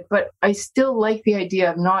could, but I still like the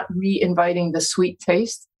idea of not re-inviting the sweet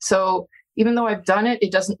taste. So even though I've done it,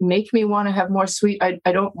 it doesn't make me want to have more sweet. I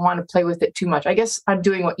don't want to play with it too much. I guess I'm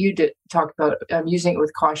doing what you did talk about. I'm using it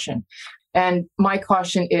with caution. And my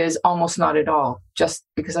caution is almost not at all, just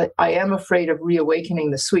because I am afraid of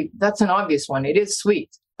reawakening the sweet. That's an obvious one. It is sweet.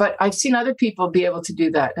 But I've seen other people be able to do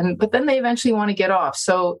that. But then they eventually want to get off.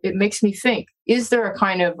 So it makes me think, is there a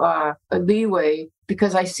kind of a leeway?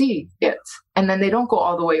 Because I see it. And then they don't go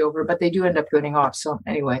all the way over, but they do end up getting off. So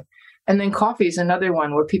anyway. And then coffee is another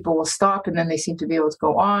one where people will stop and then they seem to be able to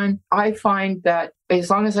go on. I find that as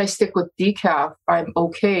long as I stick with decaf, I'm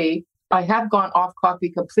okay. I have gone off coffee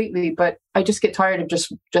completely, but I just get tired of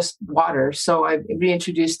just water. So I've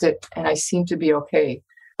reintroduced it and I seem to be okay.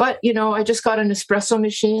 But, I just got an espresso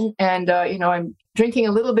machine and, I'm drinking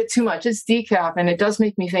a little bit too much. It's decaf and it does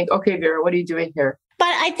make me think, okay, Vera, what are you doing here? But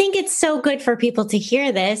I think it's so good for people to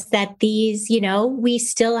hear this, that these, we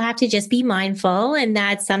still have to just be mindful, and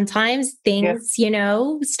that sometimes things,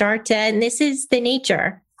 start to, and this is the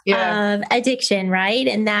nature of addiction, right?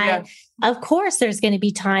 And that, of course, there's going to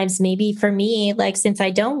be times, maybe for me, like since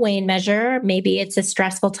I don't weigh and measure, maybe it's a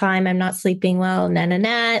stressful time. I'm not sleeping well,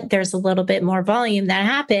 there's a little bit more volume that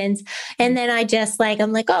happens. And then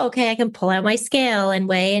I'm like, oh, okay, I can pull out my scale and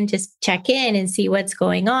weigh and just check in and see what's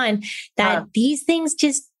going on. That these things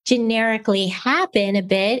just generically happen a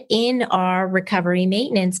bit in our recovery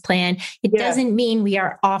maintenance plan. It doesn't mean we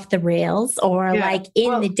are off the rails or like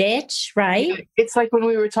in the ditch, right? It's like when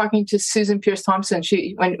we were talking to Susan Pierce Thompson,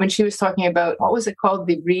 when she was talking about, what was it called?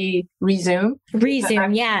 The resume?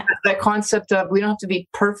 Resume, That concept of we don't have to be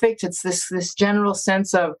perfect. It's this general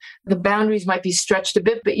sense of the boundaries might be stretched a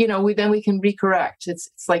bit, but we can recorrect. It's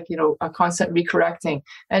like, a constant recorrecting.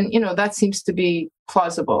 And, that seems to be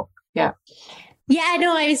plausible. Yeah. Yeah,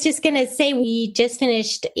 no, I was just going to say, we just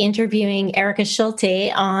finished interviewing Erica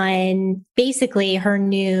Schulte on basically her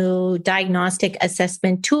new diagnostic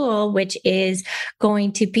assessment tool, which is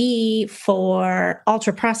going to be for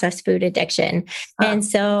ultra processed food addiction. And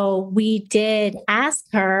so we did ask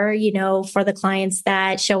her, for the clients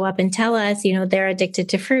that show up and tell us, they're addicted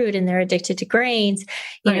to fruit and they're addicted to grains,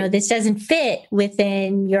 this doesn't fit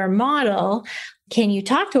within your model. Can you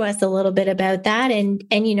talk to us a little bit about that? And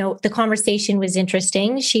the conversation was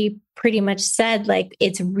interesting. She pretty much said, like,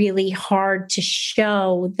 it's really hard to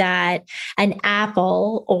show that an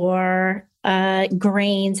apple or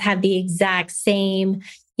grains have the exact same,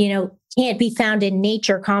 can't be found in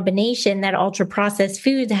nature combination that ultra processed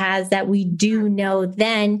food has, that we do know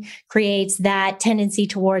then creates that tendency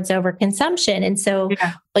towards overconsumption. And so,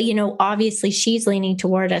 obviously she's leaning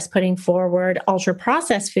toward us putting forward ultra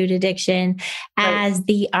processed food addiction as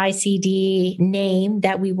the ICD name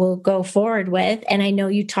that we will go forward with. And I know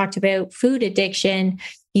you talked about food addiction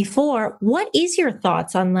before. What is your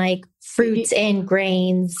thoughts on like fruits and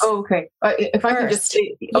grains? Oh, okay. If I can just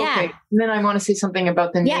say, okay, and then I want to say something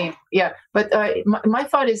about the name. Yeah. But my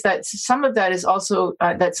thought is that some of that is also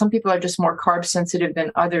that some people are just more carb sensitive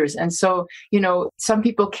than others. And so, some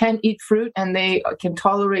people can eat fruit and they can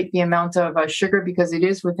tolerate the amount of sugar because it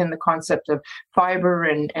is within the concept of fiber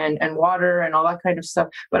and water and all that kind of stuff.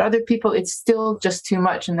 But other people, it's still just too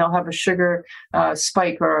much and they'll have a sugar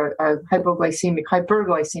spike or a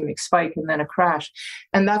hyperglycemic spike and then a crash.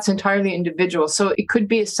 And that's entirely entirely individual. So it could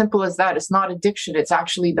be as simple as that. It's not addiction. It's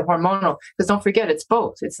actually the hormonal, because don't forget, it's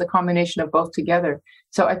both. It's the combination of both together.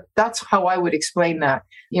 So that's how I would explain that.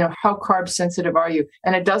 How carb sensitive are you?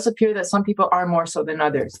 And it does appear that some people are more so than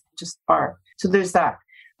others, just are. So there's that.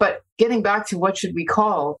 But getting back to what should we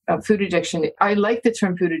call food addiction, I like the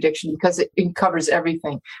term food addiction because it covers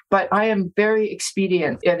everything. But I am very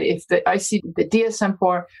expedient. And if I see the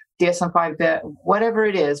DSM-4, DSM-5, whatever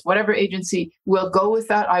it is, whatever agency will go with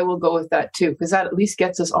that, I will go with that too, because that at least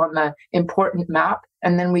gets us on the important map.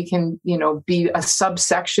 And then we can, be a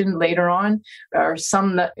subsection later on, or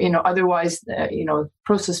some that, otherwise,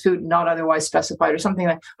 processed food not otherwise specified, or something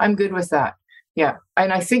like. I'm good with that. Yeah.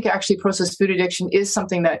 And I think actually processed food addiction is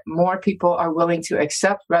something that more people are willing to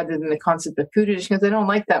accept rather than the concept of food addiction, because they don't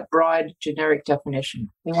like that broad generic definition.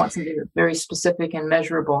 They want something that's very specific and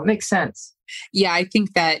measurable. It makes sense. Yeah, I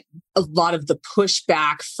think that a lot of the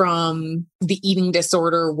pushback from the eating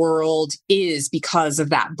disorder world is because of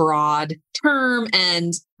that broad term.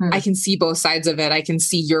 And I can see both sides of it. I can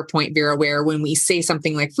see your point, Vera, where when we say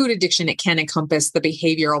something like food addiction, it can encompass the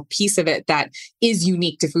behavioral piece of it that is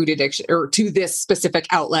unique to food addiction or to this specific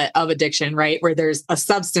outlet of addiction, right? Where there's a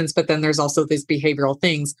substance, but then there's also these behavioral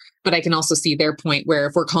things. But I can also see their point where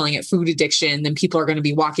if we're calling it food addiction, then people are going to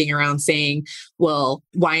be walking around saying, well,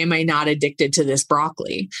 why am I not addicted to this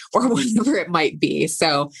broccoli or whatever it might be?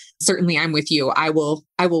 So certainly I'm with you. I will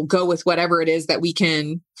go with whatever it is that we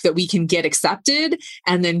can get accepted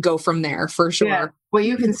and then go from there for sure. Yeah. Well,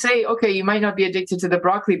 you can say, okay, you might not be addicted to the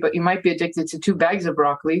broccoli, but you might be addicted to 2 bags of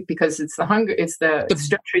broccoli because it's the hunger, it's the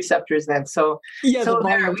stretch receptors then. So, we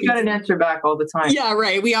got an answer back all the time. Yeah,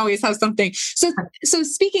 right. We always have something. So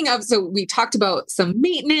speaking of, we talked about some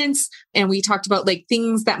maintenance and we talked about like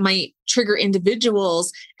things that might trigger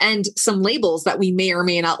individuals and some labels that we may or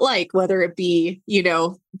may not like, whether it be,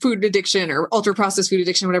 food addiction or ultra processed food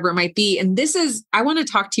addiction, whatever it might be. And I want to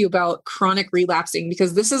talk to you about chronic relapsing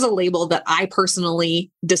because this is a label that I personally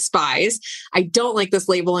despise. I don't like this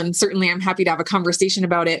label, and certainly I'm happy to have a conversation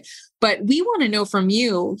about it. But we want to know from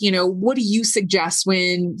you, what do you suggest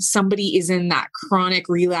when somebody is in that chronic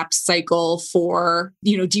relapse cycle for,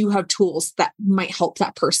 do you have tools that might help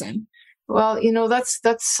that person? Well, that's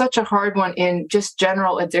such a hard one in just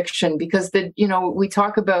general addiction because we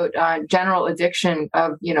talk about general addiction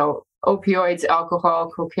of, opioids, alcohol,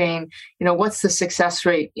 cocaine, what's the success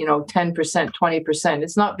rate? 10%, 20%.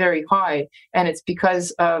 It's not very high. And it's because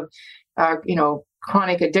of,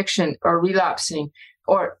 chronic addiction or relapsing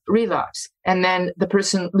or relapse. And then the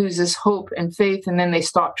person loses hope and faith, and then they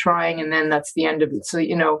stop trying, and then that's the end of it. So,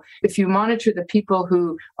 if you monitor the people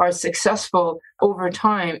who are successful over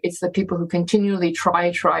time, it's the people who continually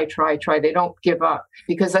try. They don't give up,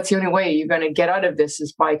 because that's the only way you're going to get out of this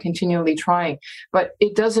is by continually trying. But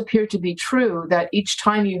it does appear to be true that each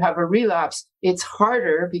time you have a relapse, it's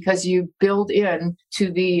harder because you build in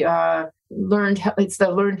to the learned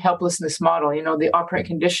helplessness model, the operant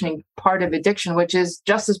conditioning part of addiction, which is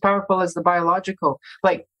just as powerful as the biological.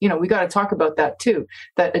 Like, we got to talk about that too,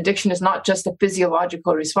 that addiction is not just a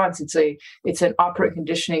physiological response. It's an operant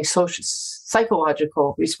conditioning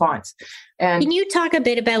psychological response. And can you talk a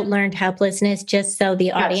bit about learned helplessness just so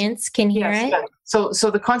the audience can hear it? Yes. So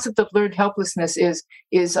the concept of learned helplessness is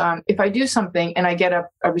if I do something and I get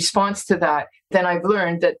a response to that, then I've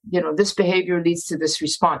learned that, this behavior leads to this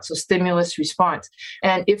response. So stimulus response.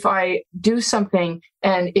 And if I do something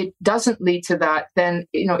and it doesn't lead to that, then,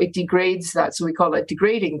 it degrades that. So we call it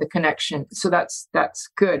degrading the connection. So that's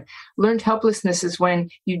good. Learned helplessness is when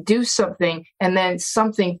you do something and then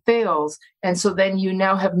something fails. And so then you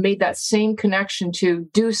now have made that same connection to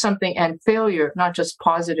do something and failure, not just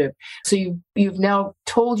positive. So you've now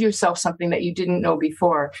told yourself something that you didn't know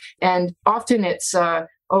before. And often it's, I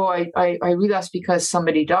relapsed because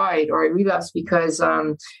somebody died, or I relapsed because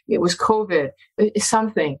it was COVID,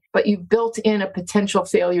 something. But you built in a potential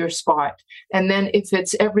failure spot. And then if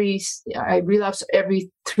it's I relapse every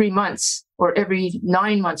 3 months or every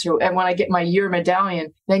 9 months, and when I get my year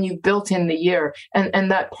medallion, then you built in the year. And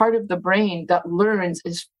that part of the brain that learns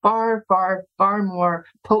is far, far, far more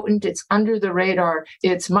potent. It's under the radar.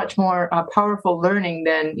 It's much more powerful learning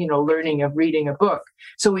than, learning of reading a book.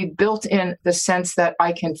 So we built in the sense that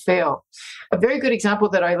I can fail. A very good example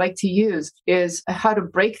that I like to use is how to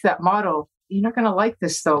break that model. You're not going to like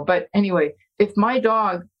this though, but anyway, if my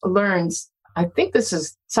dog learns, I think this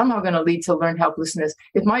is somehow going to lead to learned helplessness.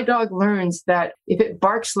 If my dog learns that if it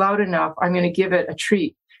barks loud enough, I'm going to give it a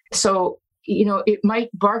treat. So it might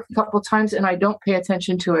bark a couple times and I don't pay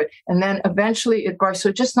attention to it. And then eventually it barks. So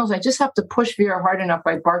it just knows I just have to push Vera hard enough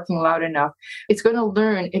by barking loud enough. It's going to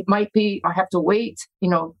learn. It might be, I have to wait,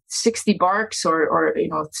 60 barks or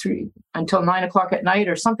 3 until 9 o'clock at night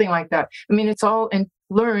or something like that. I mean, it's all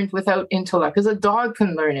learned without intellect, because a dog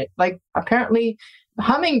can learn it. Like apparently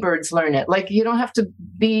hummingbirds learn it. Like you don't have to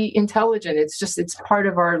be intelligent. It's part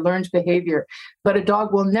of our learned behavior. But a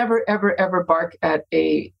dog will never, ever, ever bark at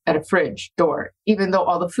a fridge door, even though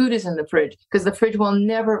all the food is in the fridge, because the fridge will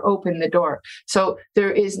never open the door. So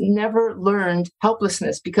there is never learned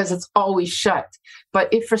helplessness because it's always shut. But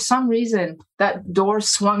if for some reason that door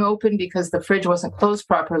swung open because the fridge wasn't closed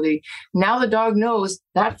properly, now the dog knows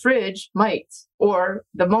that fridge might. Or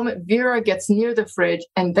the moment Vera gets near the fridge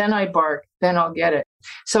and then I bark, then I'll get it.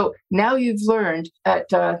 So now you've learned at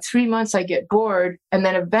 3 months I get bored, and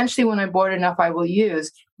then eventually when I'm bored enough I will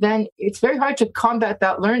use. Then it's very hard to combat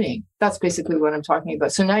that learning. That's basically what I'm talking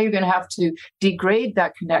about. So now you're going to have to degrade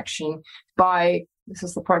that connection by, this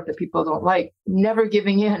is the part that people don't like, never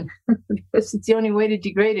giving in. Because it's the only way to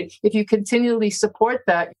degrade it. If you continually support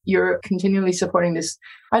that, you're continually supporting this.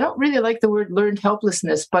 I don't really like the word learned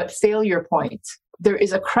helplessness, but failure point. There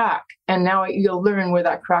is a crack, and now you'll learn where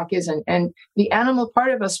that crack is. And the animal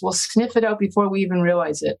part of us will sniff it out before we even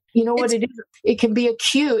realize it. You know what it is? It can be a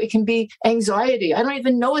cue. It can be anxiety. I don't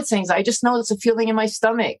even know it's anxiety. I just know it's a feeling in my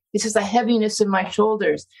stomach. It's just a heaviness in my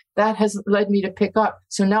shoulders. That has led me to pick up.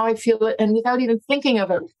 So now I feel it, and without even thinking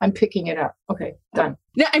of it, I'm picking it up. Okay, done.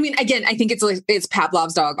 Yeah, I mean, again, I think it's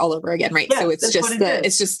Pavlov's dog all over again, right? Yeah, so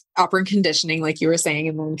it's just operant conditioning, like you were saying,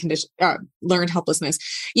 and then learned helplessness.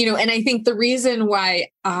 And I think the reason why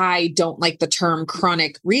I don't like the term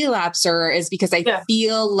chronic relapser is because I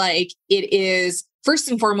feel like it is,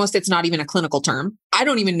 first and foremost, it's not even a clinical term. I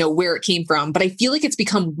don't even know where it came from, but I feel like it's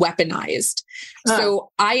become weaponized.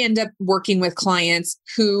 So I end up working with clients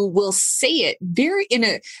who will say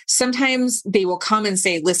it sometimes they will come and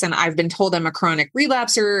say, listen, I've been told I'm a chronic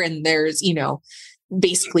relapser and there's,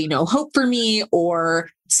 basically no hope for me, or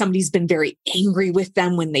somebody's been very angry with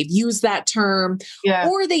them when they've used that term,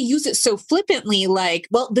 or they use it so flippantly, like,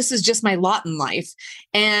 well, this is just my lot in life.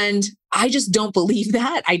 And I just don't believe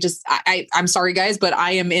that. I'm sorry, guys, but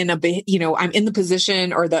I am I'm in the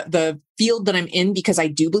position or the field that I'm in because I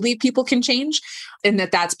do believe people can change and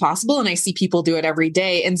that's possible. And I see people do it every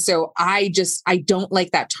day. And so I don't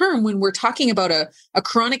like that term when we're talking about a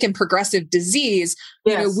chronic and progressive disease.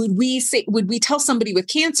 Yes. Would we tell somebody with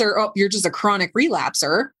cancer, oh, you're just a chronic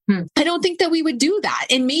relapser? I don't think that we would do that.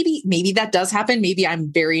 And maybe that does happen. Maybe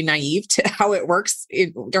I'm very naive to how it works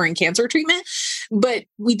during cancer treatment, but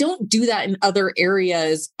we don't do that in other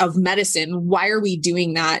areas of medicine. Why are we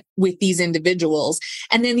doing that with these individuals?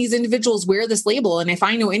 And then these individuals wear this label. And if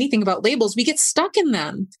I know anything about labels, we get stuck in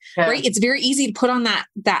them, right? It's very easy to put on that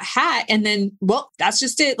hat. And then, well, that's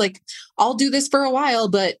just it. Like, I'll do this for a while,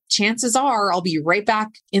 but chances are I'll be right back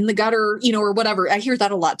in the gutter, or whatever. I hear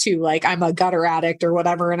that a lot too. Like, I'm a gutter addict or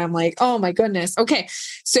whatever. And I'm like, oh my goodness. Okay.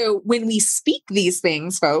 So when we speak these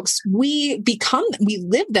things, folks, we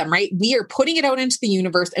live them, right? We are putting it out into the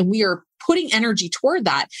universe and we are putting energy toward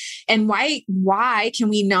that. And why can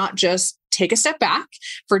we not just take a step back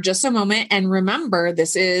for just a moment and remember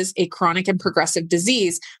this is a chronic and progressive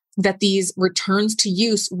disease, that these returns to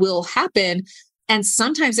use will happen. And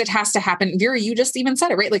sometimes it has to happen. Vera, you just even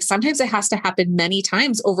said it, right? Like sometimes it has to happen many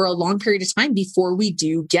times over a long period of time before we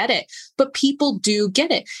do get it. But people do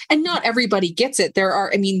get it. And not everybody gets it.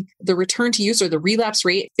 The return to use or the relapse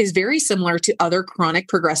rate is very similar to other chronic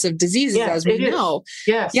progressive diseases, as we know.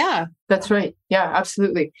 Yes. Yeah. That's right. Yeah,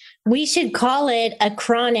 absolutely. We should call it a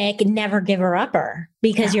chronic never giver upper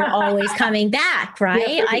because you're always coming back,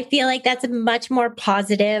 right? Yeah. I feel like that's a much more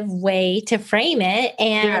positive way to frame it.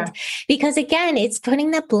 And because again, it's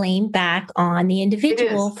putting the blame back on the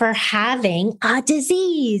individual for having a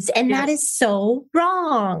disease. And that is so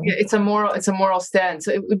wrong. Yeah, it's a moral stand.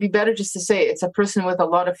 So it would be better just to say it's a person with a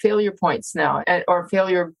lot of failure points now or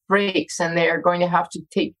failure breaks, and they are going to have to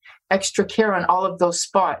take extra care on all of those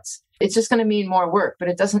spots. It's just going to mean more work, but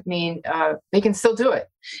it doesn't mean they can still do it.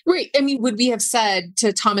 Right. I mean, would we have said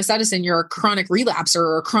to Thomas Edison, you're a chronic relapser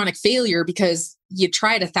or a chronic failure because you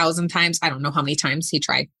tried 1,000 times? I don't know how many times he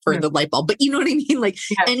tried for the light bulb, but you know what I mean? Like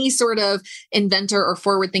any sort of inventor or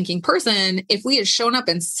forward-thinking person, if we had shown up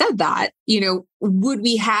and said that, would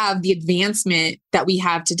we have the advancement that we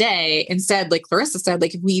have today? Instead, like Clarissa said,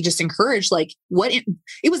 like if we just encouraged, like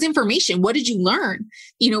it was information. What did you learn?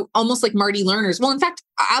 Almost like Marty Lerner's. Well, in fact,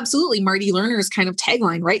 absolutely Marty Lerner's kind of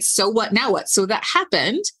tagline, right? So what, now what? So that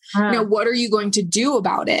happened. Now, what are you going to do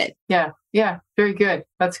about it? Yeah. Very good.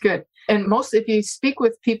 That's good. And most, if you speak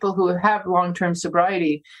with people who have long-term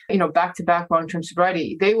sobriety, back-to-back long-term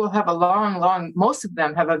sobriety, they will have most of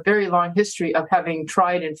them have a very long history of having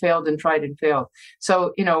tried and failed and tried and failed.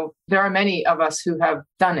 So, there are many of us who have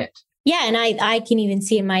done it. Yeah. And I can even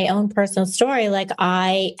see in my own personal story, like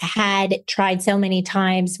I had tried so many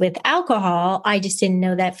times with alcohol. I just didn't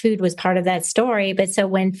know that food was part of that story. But so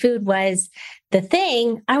when food was the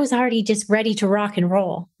thing, I was already just ready to rock and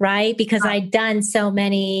roll, right? Because I'd done so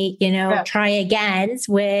many, try agains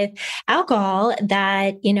with alcohol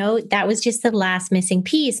that, that was just the last missing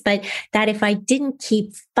piece. But that if I didn't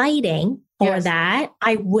keep fighting for that,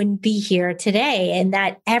 I wouldn't be here today. And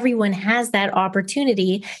that everyone has that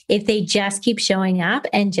opportunity if they just keep showing up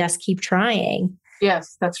and just keep trying.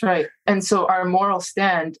 Yes, that's right. And so our moral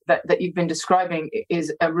stand that you've been describing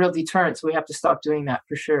is a real deterrent. So we have to stop doing that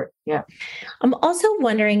for sure. Yeah. I'm also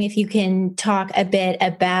wondering if you can talk a bit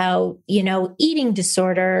about, eating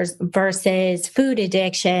disorders versus food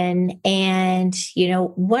addiction. And,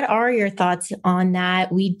 what are your thoughts on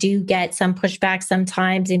that? We do get some pushback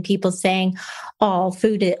sometimes in people saying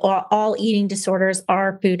all eating disorders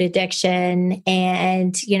are food addiction.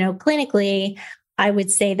 And, clinically, I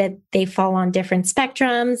would say that they fall on different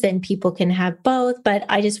spectrums and people can have both, but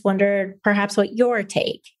I just wondered perhaps what your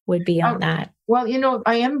take would be on that. Well,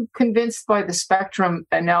 I am convinced by the spectrum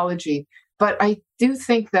analogy, but I do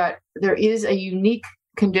think that there is a unique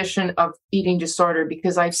condition of eating disorder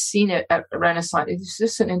because I've seen it at Renaissance. It's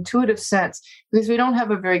just an intuitive sense because we don't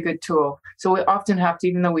have a very good tool. So we often have to,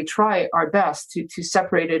 even though we try our best to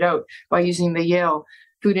separate it out by using the Yale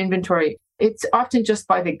food inventory, it's often just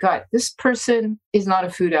by the gut. This person is not a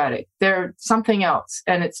food addict. They're something else,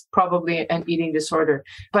 and it's probably an eating disorder.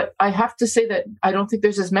 But I have to say that I don't think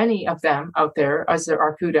there's as many of them out there as there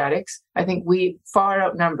are food addicts. I think we far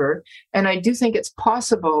outnumber. And I do think it's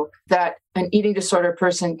possible that an eating disorder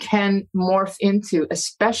person can morph into,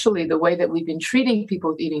 especially the way that we've been treating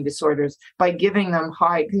people with eating disorders, by giving them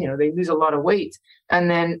high, they lose a lot of weight, and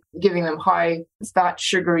then giving them high fat,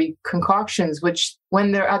 sugary concoctions, which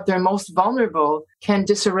when they're at their most vulnerable can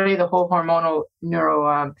disarray the whole hormonal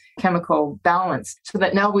neurochemical balance. So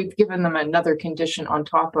that now we've given them another condition on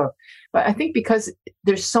top of. But I think because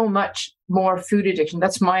there's so much more food addiction,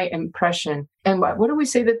 that's my impression. And what do we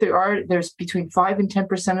say that there's between 5 and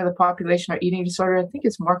 10% of the population are eating disorder? I think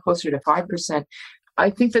it's more closer to 5%. I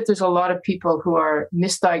think that there's a lot of people who are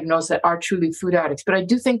misdiagnosed that are truly food addicts. But I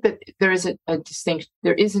do think that there is a distinction.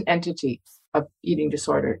 There is an entity of eating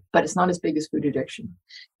disorder, but it's not as big as food addiction.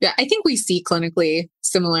 Yeah, I think we see clinically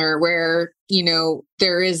similar where,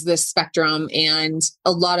 there is this spectrum and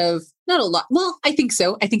I think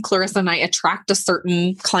so. I think Clarissa and I attract a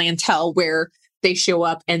certain clientele where they show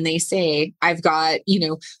up and they say, I've got,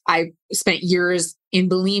 I spent years in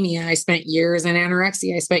bulimia. I spent years in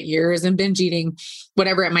anorexia. I spent years in binge eating,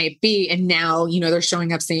 whatever it might be. And now, they're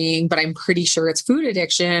showing up saying, but I'm pretty sure it's food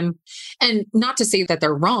addiction. And not to say that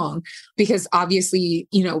they're wrong, because obviously,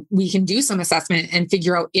 we can do some assessment and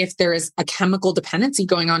figure out if there is a chemical dependency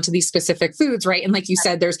going on to these specific foods, right? And like you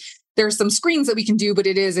said, there's some screens that we can do, but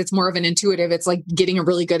it's more of an intuitive. It's like getting a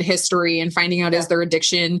really good history and finding out, is there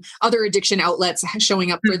other addiction outlets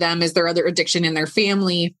showing up for them? Is there other addiction in their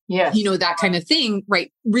family? Yeah. That kind of thing,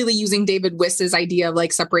 right? Really using David Wiss's idea of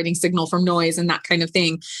like separating signal from noise and that kind of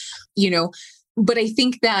thing, but I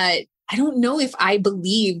think that I don't know if I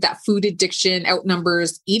believe that food addiction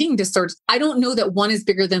outnumbers eating disorders. I don't know that one is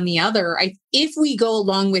bigger than the other. If we go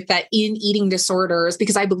along with that in eating disorders,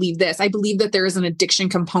 because I believe that there is an addiction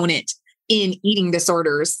component in eating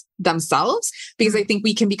disorders themselves, because I think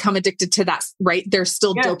we can become addicted to that, right? There's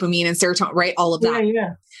still dopamine and serotonin, right? All of that.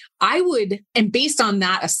 Yeah. I would, and based on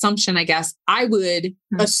that assumption, I guess, I would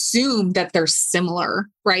assume that they're similar,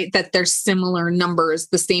 right? That they're similar numbers,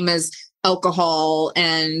 the same as alcohol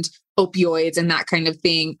and opioids and that kind of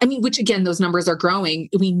thing. I mean, which again, those numbers are growing.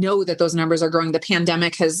 We know that those numbers are growing. The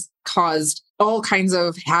pandemic has caused all kinds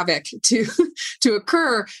of havoc to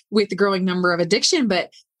occur with the growing number of addiction,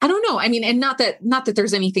 but I don't know. I mean, and not that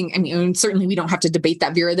there's anything, I mean, certainly we don't have to debate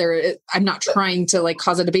that, Vera. I'm not trying to like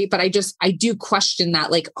cause a debate, but I do question that,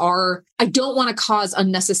 like, I don't want to cause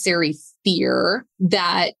unnecessary fear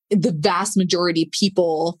that the vast majority of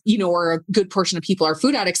people, or a good portion of people are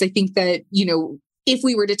food addicts. I think that, if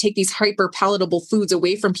we were to take these hyper palatable foods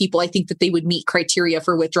away from people, I think that they would meet criteria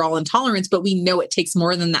for withdrawal and tolerance. But we know it takes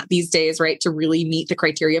more than that these days, right, to really meet the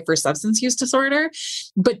criteria for substance use disorder.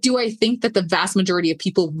 But do I think that the vast majority of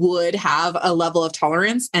people would have a level of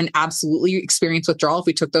tolerance and absolutely experience withdrawal if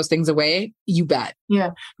we took those things away? You bet.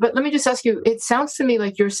 Yeah. But let me just ask you, it sounds to me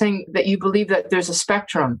like you're saying that you believe that there's a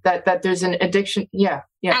spectrum, that there's an addiction. Yeah.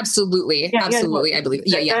 Yeah. Absolutely. Absolutely. I believe.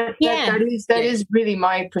 That is really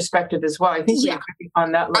my perspective as well. I think we agree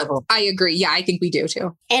on that level. I agree. Yeah, I think we do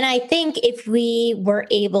too. And I think if we were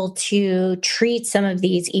able to treat some of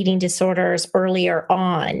these eating disorders earlier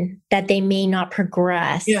on, that they may not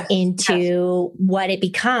progress into what it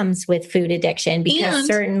becomes with food addiction, because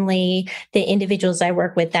certainly the individuals I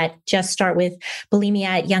work with that just start with bulimia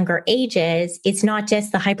at younger ages, it's not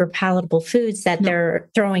just the hyperpalatable foods that they're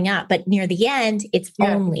throwing up, but near the end, it's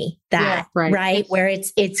only that, right? Where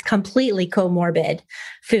it's completely comorbid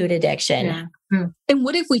food addiction. Yeah. And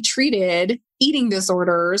what if we treated eating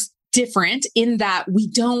disorders different in that we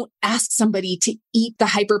don't ask somebody to eat the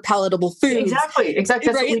hyperpalatable foods? Exactly. Right?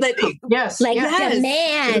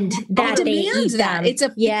 Demand that they eat them. It's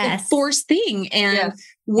a forced thing. And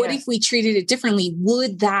what if we treated it differently?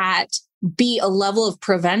 Would that be a level of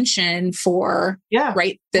prevention for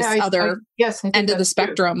this other end of the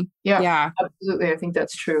spectrum? True. Yeah, absolutely. I think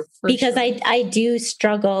that's true. Because I do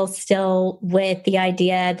struggle still with the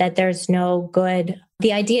idea that there's no good,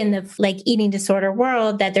 the idea in the eating disorder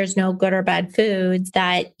world that there's no good or bad foods,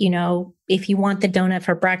 that, if you want the donut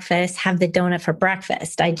for breakfast, have the donut for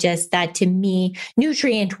breakfast. That to me,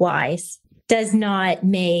 nutrient wise, does not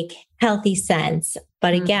make healthy sense.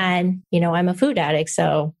 But again, I'm a food addict,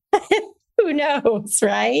 so who knows,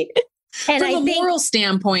 right? And from a moral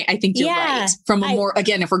standpoint, I think you're right. From a more,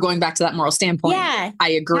 again, if we're going back to that moral standpoint, I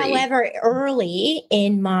agree. However, early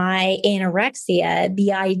in my anorexia,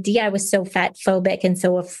 the idea, I was so fat phobic and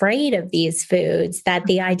so afraid of these foods that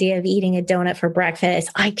the idea of eating a donut for breakfast,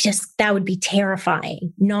 that would be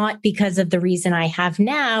terrifying. Not because of the reason I have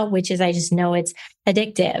now, which is I just know it's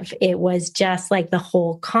addictive. It was just like the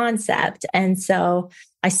whole concept. And so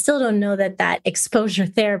I still don't know that exposure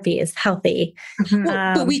therapy is healthy.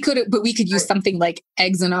 But we could use something like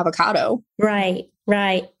eggs and avocado. Right.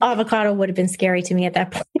 Avocado would have been scary to me at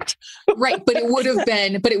that point. Right. But it would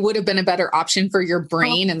have been a better option for your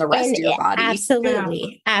brain and the rest of your body.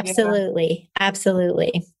 Absolutely.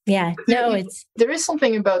 Yeah. There is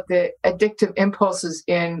something about the addictive impulses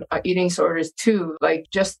in eating disorders too, like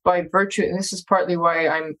just by virtue, and this is partly why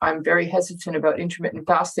I'm very hesitant about intermittent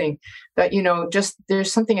fasting, that, just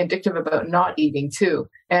there's something addictive about not eating too.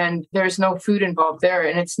 And there's no food involved there.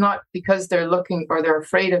 And it's not because they're looking or they're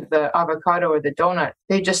afraid of the avocado or the donut.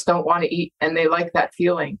 They just don't want to eat, and they like that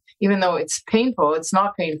feeling. Even though it's painful, it's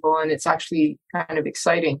not painful, and it's actually kind of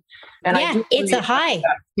exciting. And it's a high.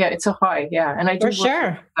 Yeah, it's a high. Yeah. And I do for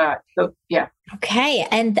sure. That. So, yeah. Okay.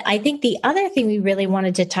 And I think the other thing we really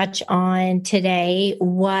wanted to touch on today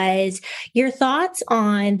was your thoughts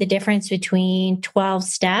on the difference between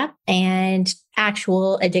 12-step and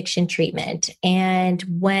actual addiction treatment. And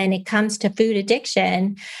when it comes to food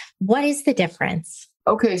addiction, what is the difference?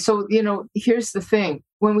 Okay. So, here's the thing.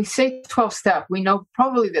 When we say 12-step, we know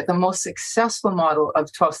probably that the most successful model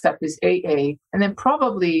of 12-step is AA, and then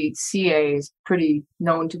probably CA is pretty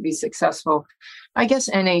known to be successful. I guess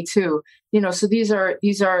NA too. So these are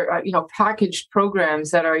packaged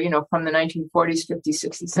programs that are, from the 1940s, 50s,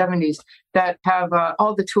 60s, 70s that have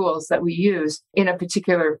all the tools that we use in a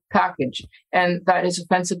particular package. And that is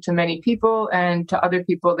offensive to many people, and to other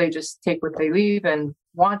people, they just take what they leave and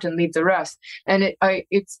want and leave the rest. And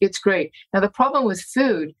it's great. Now, the problem with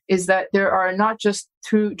food is that there are not just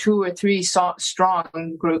two or three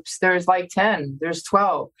strong groups. There's like 10, there's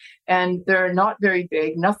 12, and they're not very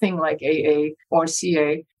big, nothing like AA or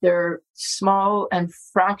CA. They're small and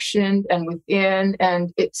fractioned and within,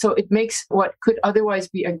 and so it makes what could otherwise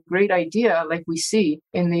be a great idea, like we see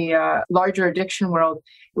in the larger addiction world,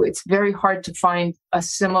 it's very hard to find a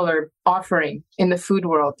similar offering in the food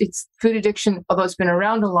world. It's food addiction, although it's been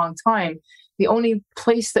around a long time. The only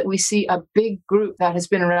place that we see a big group that has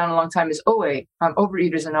been around a long time is OA,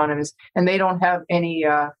 Overeaters Anonymous, and they don't have any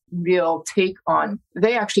real take on.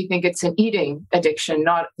 They actually think it's an eating addiction,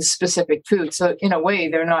 not a specific food. So in a way,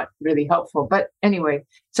 they're not really helpful. But anyway,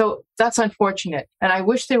 so that's unfortunate. And I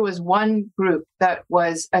wish there was one group that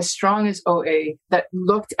was as strong as OA that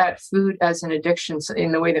looked at food as an addiction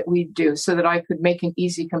in the way that we do, so that I could make an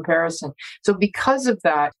easy comparison. So because of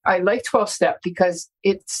that, I like 12-step because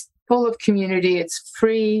it's full of community. It's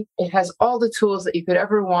free. It has all the tools that you could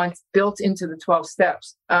ever want built into the 12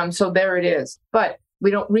 steps. So there it is. But we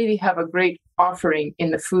don't really have a great offering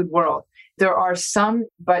in the food world. There are some,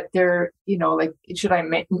 but they're, should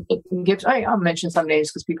I give? I'll mention some names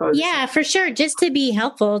because people. Yeah, for sure. Just to be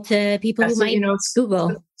helpful to people who might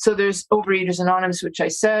Google. So there's Overeaters Anonymous, which I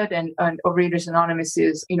said, and Overeaters Anonymous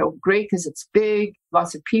is, great because it's big.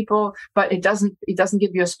 lots of people, but it doesn't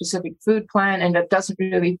give you a specific food plan, and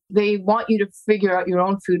they want you to figure out your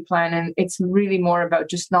own food plan, and it's really more about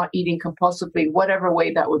just not eating compulsively, whatever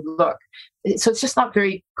way that would look. So it's just not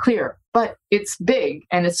very clear, but it's big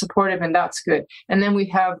and it's supportive, and that's good. And then we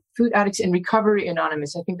have Food Addicts in Recovery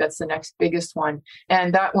Anonymous. I think that's the next biggest one.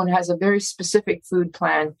 And that one has a very specific food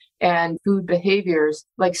plan and food behaviors,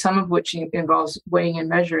 like some of which involves weighing and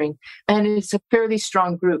measuring. And it's a fairly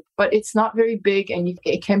strong group, but it's not very big, and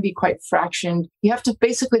it can be quite fractioned. You have to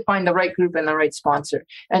basically find the right group and the right sponsor.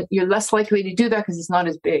 And you're less likely to do that because it's not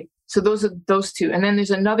as big. So those are those two. And then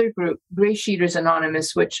there's another group, Gray Sheeters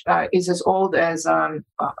Anonymous, which is as old as,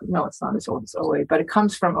 no, it's not as old as OA, but it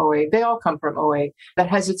comes from OA. They all come from OA, that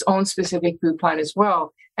has its own specific food plan as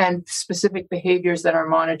well, and specific behaviors that are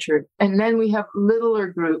monitored. And then we have littler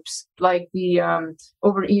groups like the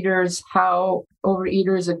Overeaters, How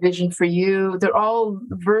Overeaters, A Vision for You. They're all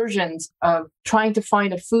versions of trying to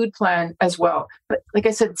find a food plan as well. But like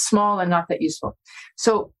I said, small and not that useful.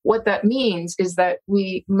 So what that means is that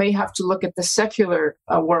we may have to look at the secular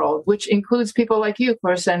world, which includes people like you,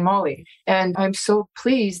 Clarissa and Molly. And I'm so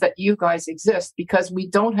pleased that you guys exist, because we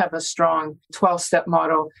don't have a strong 12-step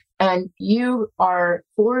model. And you are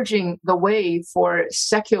forging the way for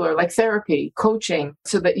secular, like therapy, coaching,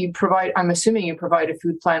 so that you provide, I'm assuming you provide a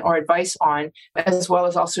food plan or advice on, as well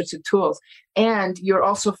as all sorts of tools. And you're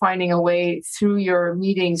also finding a way through your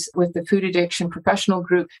meetings with the food addiction professional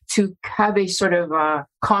group to have a sort of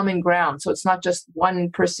common ground. So it's not just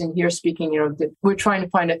one person here speaking, we're trying to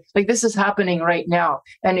find it. Like, this is happening right now.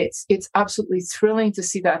 And it's absolutely thrilling to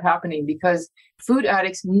see that happening, because food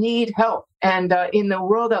addicts need help. And in the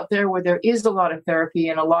world out there where there is a lot of therapy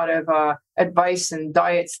and a lot of advice and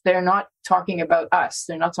diets, they're not talking about us.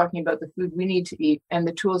 They're not talking about the food we need to eat and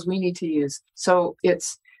the tools we need to use. So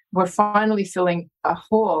we're finally filling a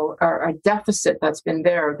hole or a deficit that's been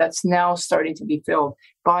there, that's now starting to be filled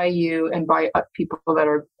by you and by people that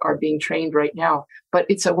are being trained right now. But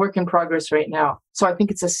it's a work in progress right now. So I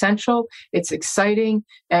think it's essential, it's exciting,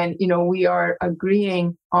 and we are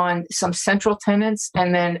agreeing on some central tenets.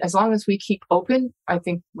 And then as long as we keep open, I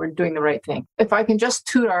think we're doing the right thing. If I can just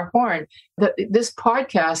toot our horn, this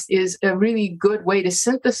podcast is a really good way to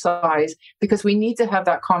synthesize, because we need to have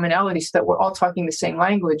that commonality so that we're all talking the same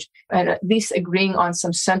language and at least agreeing on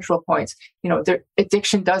some central points.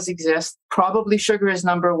 Addiction does exist. Probably sugar is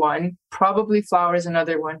number one. Probably flour is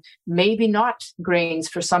another one. Maybe not grains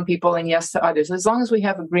for some people and yes to others. As long as we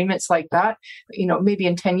have agreements like that, maybe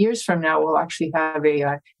in 10 years from now, we'll actually have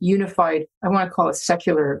a unified, I want to call it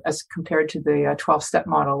secular as compared to the 12-step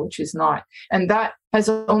model, which is not. And that has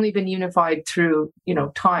only been unified through,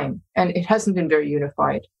 time. And it hasn't been very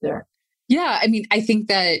unified there. Yeah. I mean, I think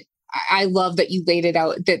that I love that you laid it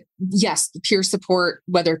out that yes, the peer support,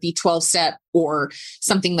 whether it be 12-step or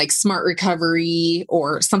something like Smart Recovery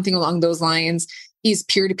or something along those lines, is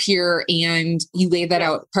peer-to-peer, and you laid that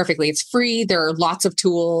out perfectly. It's free. There are lots of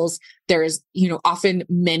tools. There's, often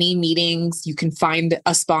many meetings. You can find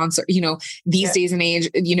a sponsor, these days and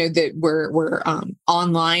age, that we're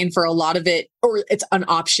online for a lot of it, or it's an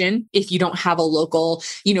option if you don't have a local,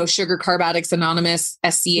 Sugar Carb Addicts Anonymous,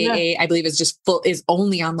 SCAA, I believe is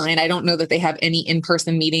only online. I don't know that they have any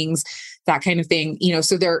in-person meetings, that kind of thing,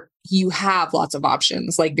 so you have lots of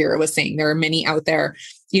options. Like Vera was saying, there are many out there,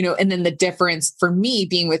 and then the difference for me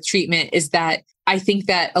being with treatment is that I think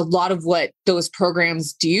that a lot of what those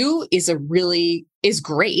programs do is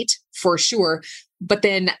great for sure. But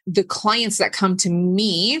then the clients that come to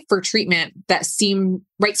me for treatment that seem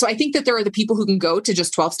right. So I think that there are the people who can go to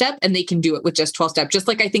just 12-step and they can do it with just 12-step. Just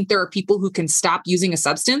like I think there are people who can stop using a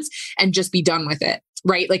substance and just be done with it.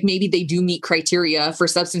 Right? Like maybe they do meet criteria for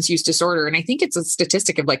substance use disorder. And I think it's a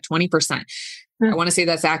statistic of like 20%. I want to say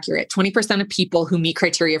that's accurate. 20% of people who meet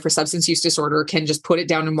criteria for substance use disorder can just put it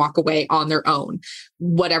down and walk away on their own,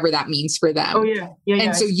 whatever that means for them. Oh yeah.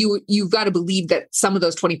 And so you've got to believe that some of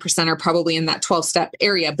those 20% are probably in that 12-step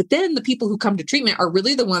area. But then the people who come to treatment are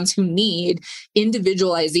really the ones who need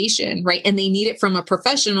individualization, right? And they need it from a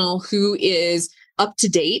professional who is up to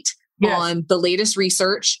date on the latest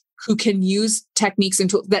research, who can use techniques and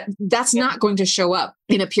tools that's not going to show up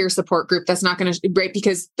in a peer support group. That's not going to, right?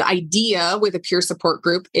 Because the idea with a peer support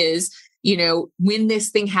group is, when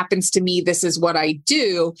this thing happens to me, this is what I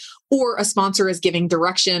do, or a sponsor is giving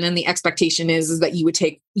direction. And the expectation is that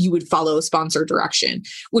you would follow sponsor direction,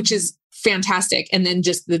 which is fantastic. And then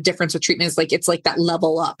just the difference with treatment is it's like that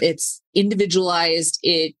level up. It's individualized.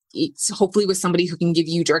 It's hopefully with somebody who can give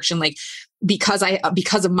you direction, because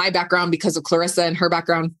of my background, because of Clarissa and her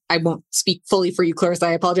background, I won't speak fully for you, Clarissa,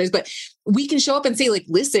 I apologize, but we can show up and say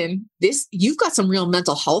listen, you've got some real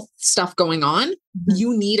mental health stuff going on.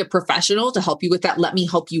 you need a professional to help you with that. Let me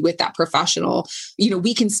help you with that professional.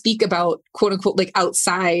 We can speak about quote unquote, like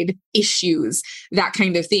outside issues, that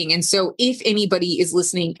kind of thing. And so if anybody is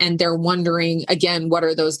listening and they're wondering, again, what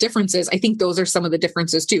are those differences? I think those are some of the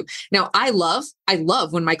differences too. Now, I love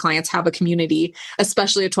when my clients have a community,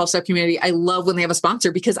 especially a 12-step community. I love when they have a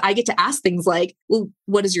sponsor, because I get to ask things like, well,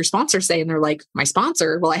 what does your sponsor say? And they're like, my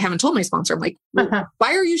sponsor? Well, I haven't told my sponsor. I'm like, well,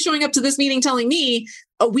 why are you showing up to this meeting telling me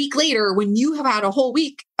a week later when you have had a whole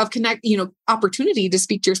week of opportunity to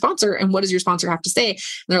speak to your sponsor? And what does your sponsor have to say? And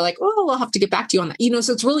they're like, oh, I'll have to get back to you on that.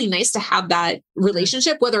 So it's really nice to have that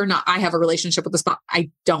relationship, whether or not I have a relationship with the sponsor.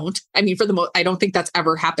 I don't. I mean, I don't think that's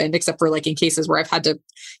ever happened, except for like in cases where I've had to,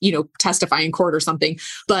 testify in court or something.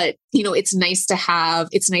 But,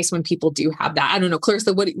 it's nice when people do have that. I don't know,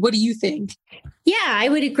 Clarissa, what do you think? Yeah, I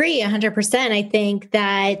would agree 100%. I think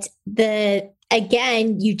that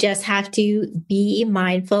again, you just have to be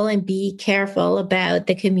mindful and be careful about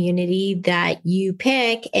the community that you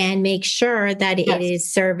pick and make sure that it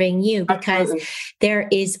is serving you, because Absolutely. There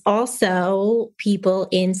is also people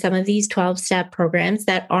in some of these 12-step programs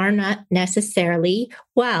that are not necessarily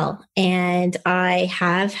well. And I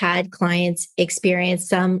have had clients experience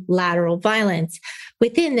some lateral violence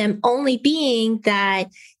within them, only being that,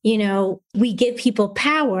 we give people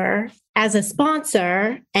power as a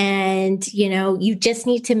sponsor, and, you just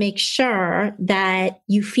need to make sure that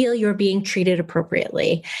you feel you're being treated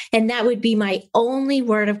appropriately. And that would be my only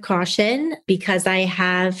word of caution, because I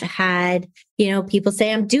have had, people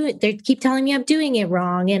say they keep telling me I'm doing it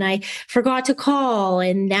wrong and I forgot to call.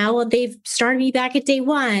 And now they've started me back at day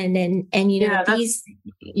one. And these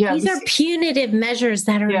are punitive measures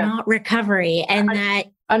that are not recovery. And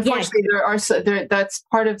unfortunately, that's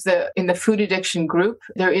part of in the food addiction group.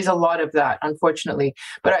 There is a lot of that, unfortunately.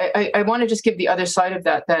 But I want to just give the other side of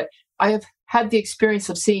that I have had the experience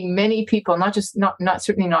of seeing many people,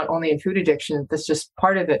 certainly not only in food addiction, that's just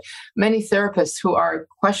part of it, many therapists who are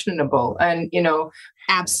questionable. And,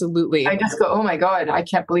 absolutely. I just go, oh my God, I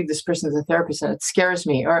can't believe this person is a therapist, and it scares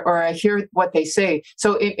me. Or I hear what they say.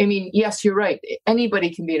 So, yes, you're right.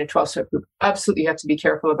 Anybody can be in a 12-step group. Absolutely. You have to be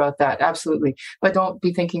careful about that. Absolutely. But don't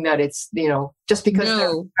be thinking that it's, just because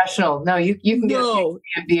they're professional. No, you can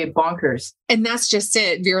be bonkers. And that's just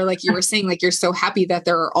it, Vera, like you were saying, like you're so happy that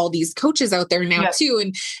there are all these coaches out there now too.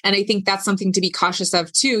 And I think that's something to be cautious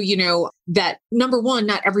of too, that number one,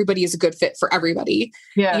 not everybody is a good fit for everybody.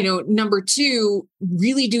 Yeah. Number two,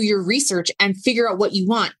 really do your research and figure out what you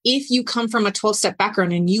want. If you come from a 12-step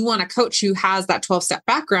background and you want a coach who has that 12-step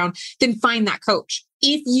background, then find that coach.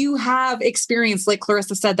 If you have experience, like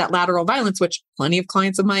Clarissa said, that lateral violence, which plenty of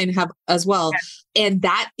clients of mine have as well, and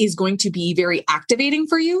that is going to be very activating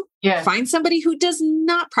for you, find somebody who does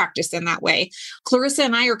not practice in that way. Clarissa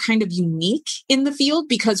and I are kind of unique in the field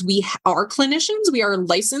because we are clinicians. We are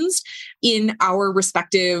licensed in our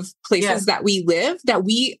respective places that we live, that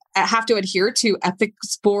we have to adhere to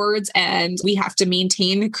ethics boards, and we have to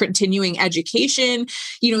maintain continuing education.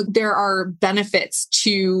 There are benefits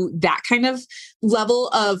to that kind of level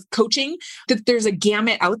of coaching, that there's a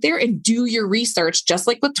gamut out there. And do your research, just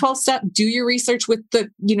like with 12-step, do your research with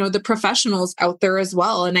the professionals out there as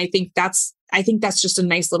well. And I think that's just a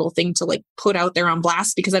nice little thing to like put out there on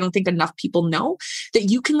blast, because I don't think enough people know that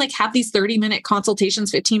you can like have these 30-minute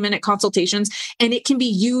consultations, 15-minute consultations, and it can be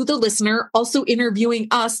you, the listener, also interviewing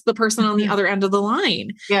us, the person on the other end of the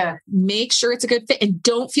line. Yeah. Make sure it's a good fit and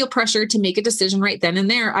don't feel pressured to make a decision right then and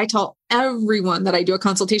there. I tell everyone that I do a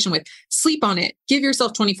consultation with, sleep on it, give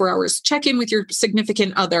yourself 24 hours, check in with your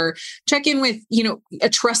significant other, check in with, a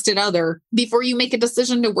trusted other before you make a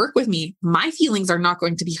decision to work with me. My feelings are not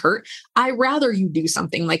going to be hurt. I rather you do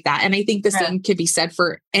something like that. And I think the same could be said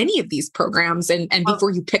for any of these programs and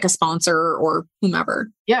before you pick a sponsor or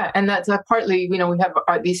whomever. Yeah. And that's partly, we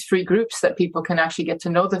have these free groups that people can actually get to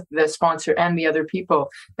know the sponsor and the other people.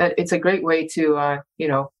 That it's a great way to,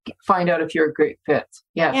 find out if you're a great fit.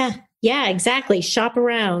 Yeah. Yeah, exactly. Shop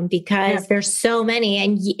around, because there's so many,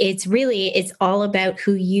 and it's all about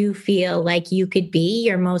who you feel like you could be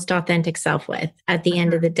your most authentic self with at the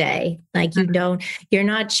end of the day. Like you're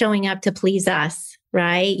not showing up to please us,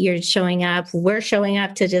 right? We're showing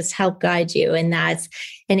up to just help guide you. And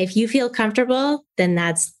if you feel comfortable, then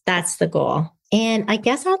that's the goal. And I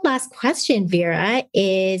guess our last question, Vera,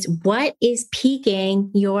 is what is piquing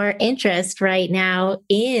your interest right now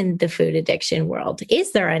in the food addiction world?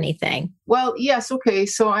 Is there anything? Well, yes. Okay.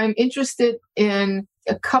 So I'm interested in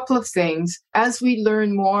a couple of things. As we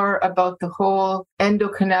learn more about the whole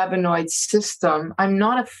endocannabinoid system, I'm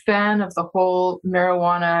not a fan of the whole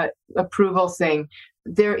marijuana approval thing.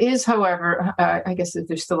 There is, however, I guess that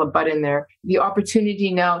there's still a but in there, the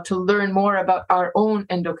opportunity now to learn more about our own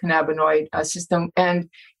endocannabinoid system. And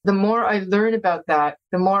the more I learn about that,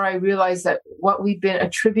 the more I realize that what we've been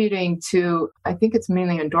attributing to, I think it's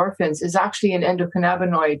mainly endorphins, is actually an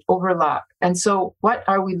endocannabinoid overlap. And so what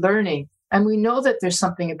are we learning? And we know that there's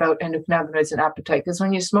something about endocannabinoids and appetite, because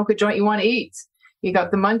when you smoke a joint, you want to eat. You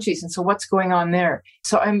got the munchies. And so what's going on there?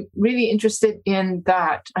 So I'm really interested in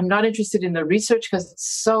that. I'm not interested in the research because it's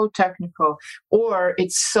so technical, or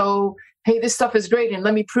it's so, hey, this stuff is great and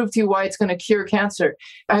let me prove to you why it's going to cure cancer.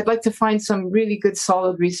 I'd like to find some really good,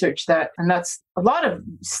 solid research and that's a lot of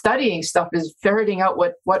studying stuff is ferreting out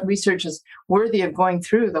what research is worthy of going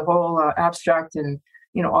through the whole abstract and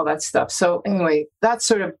all that stuff. So anyway, that's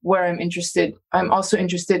sort of where I'm interested. I'm also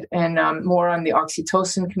interested in more on the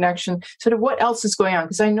oxytocin connection, sort of what else is going on.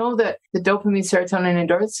 Because I know that the dopamine, serotonin, and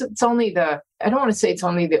endorphins, it's only I don't want to say it's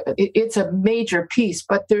only it's a major piece,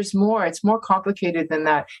 but there's more. It's more complicated than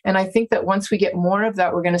that. And I think that once we get more of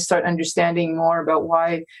that, we're going to start understanding more about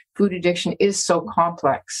why food addiction is so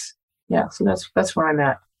complex. Yeah, so that's where I'm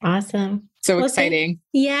at. Awesome. So exciting.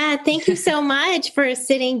 Thank you so much for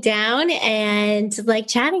sitting down and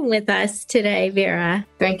chatting with us today, Vera.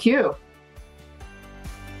 Thank you.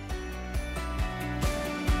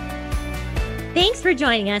 Thanks for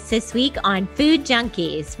joining us this week on Food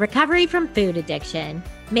Junkies, Recovery from Food Addiction.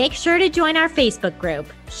 Make sure to join our Facebook group,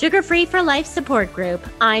 Sugar Free for Life support group,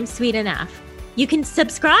 I'm Sweet Enough. You can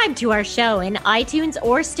subscribe to our show in iTunes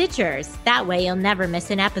or Stitchers. That way you'll never miss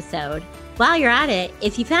an episode. While you're at it,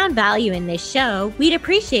 if you found value in this show, we'd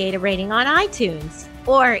appreciate a rating on iTunes.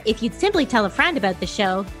 Or if you'd simply tell a friend about the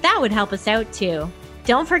show, that would help us out too.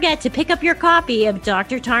 Don't forget to pick up your copy of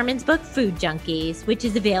Dr. Tarman's book, Food Junkies, which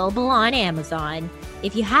is available on Amazon.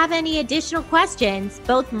 If you have any additional questions,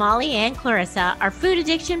 both Molly and Clarissa are food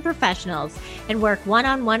addiction professionals and work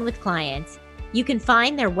one-on-one with clients. You can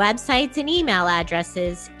find their websites and email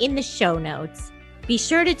addresses in the show notes. Be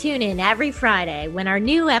sure to tune in every Friday when our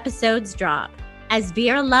new episodes drop. As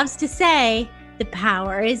Vera loves to say, the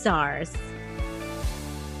power is ours.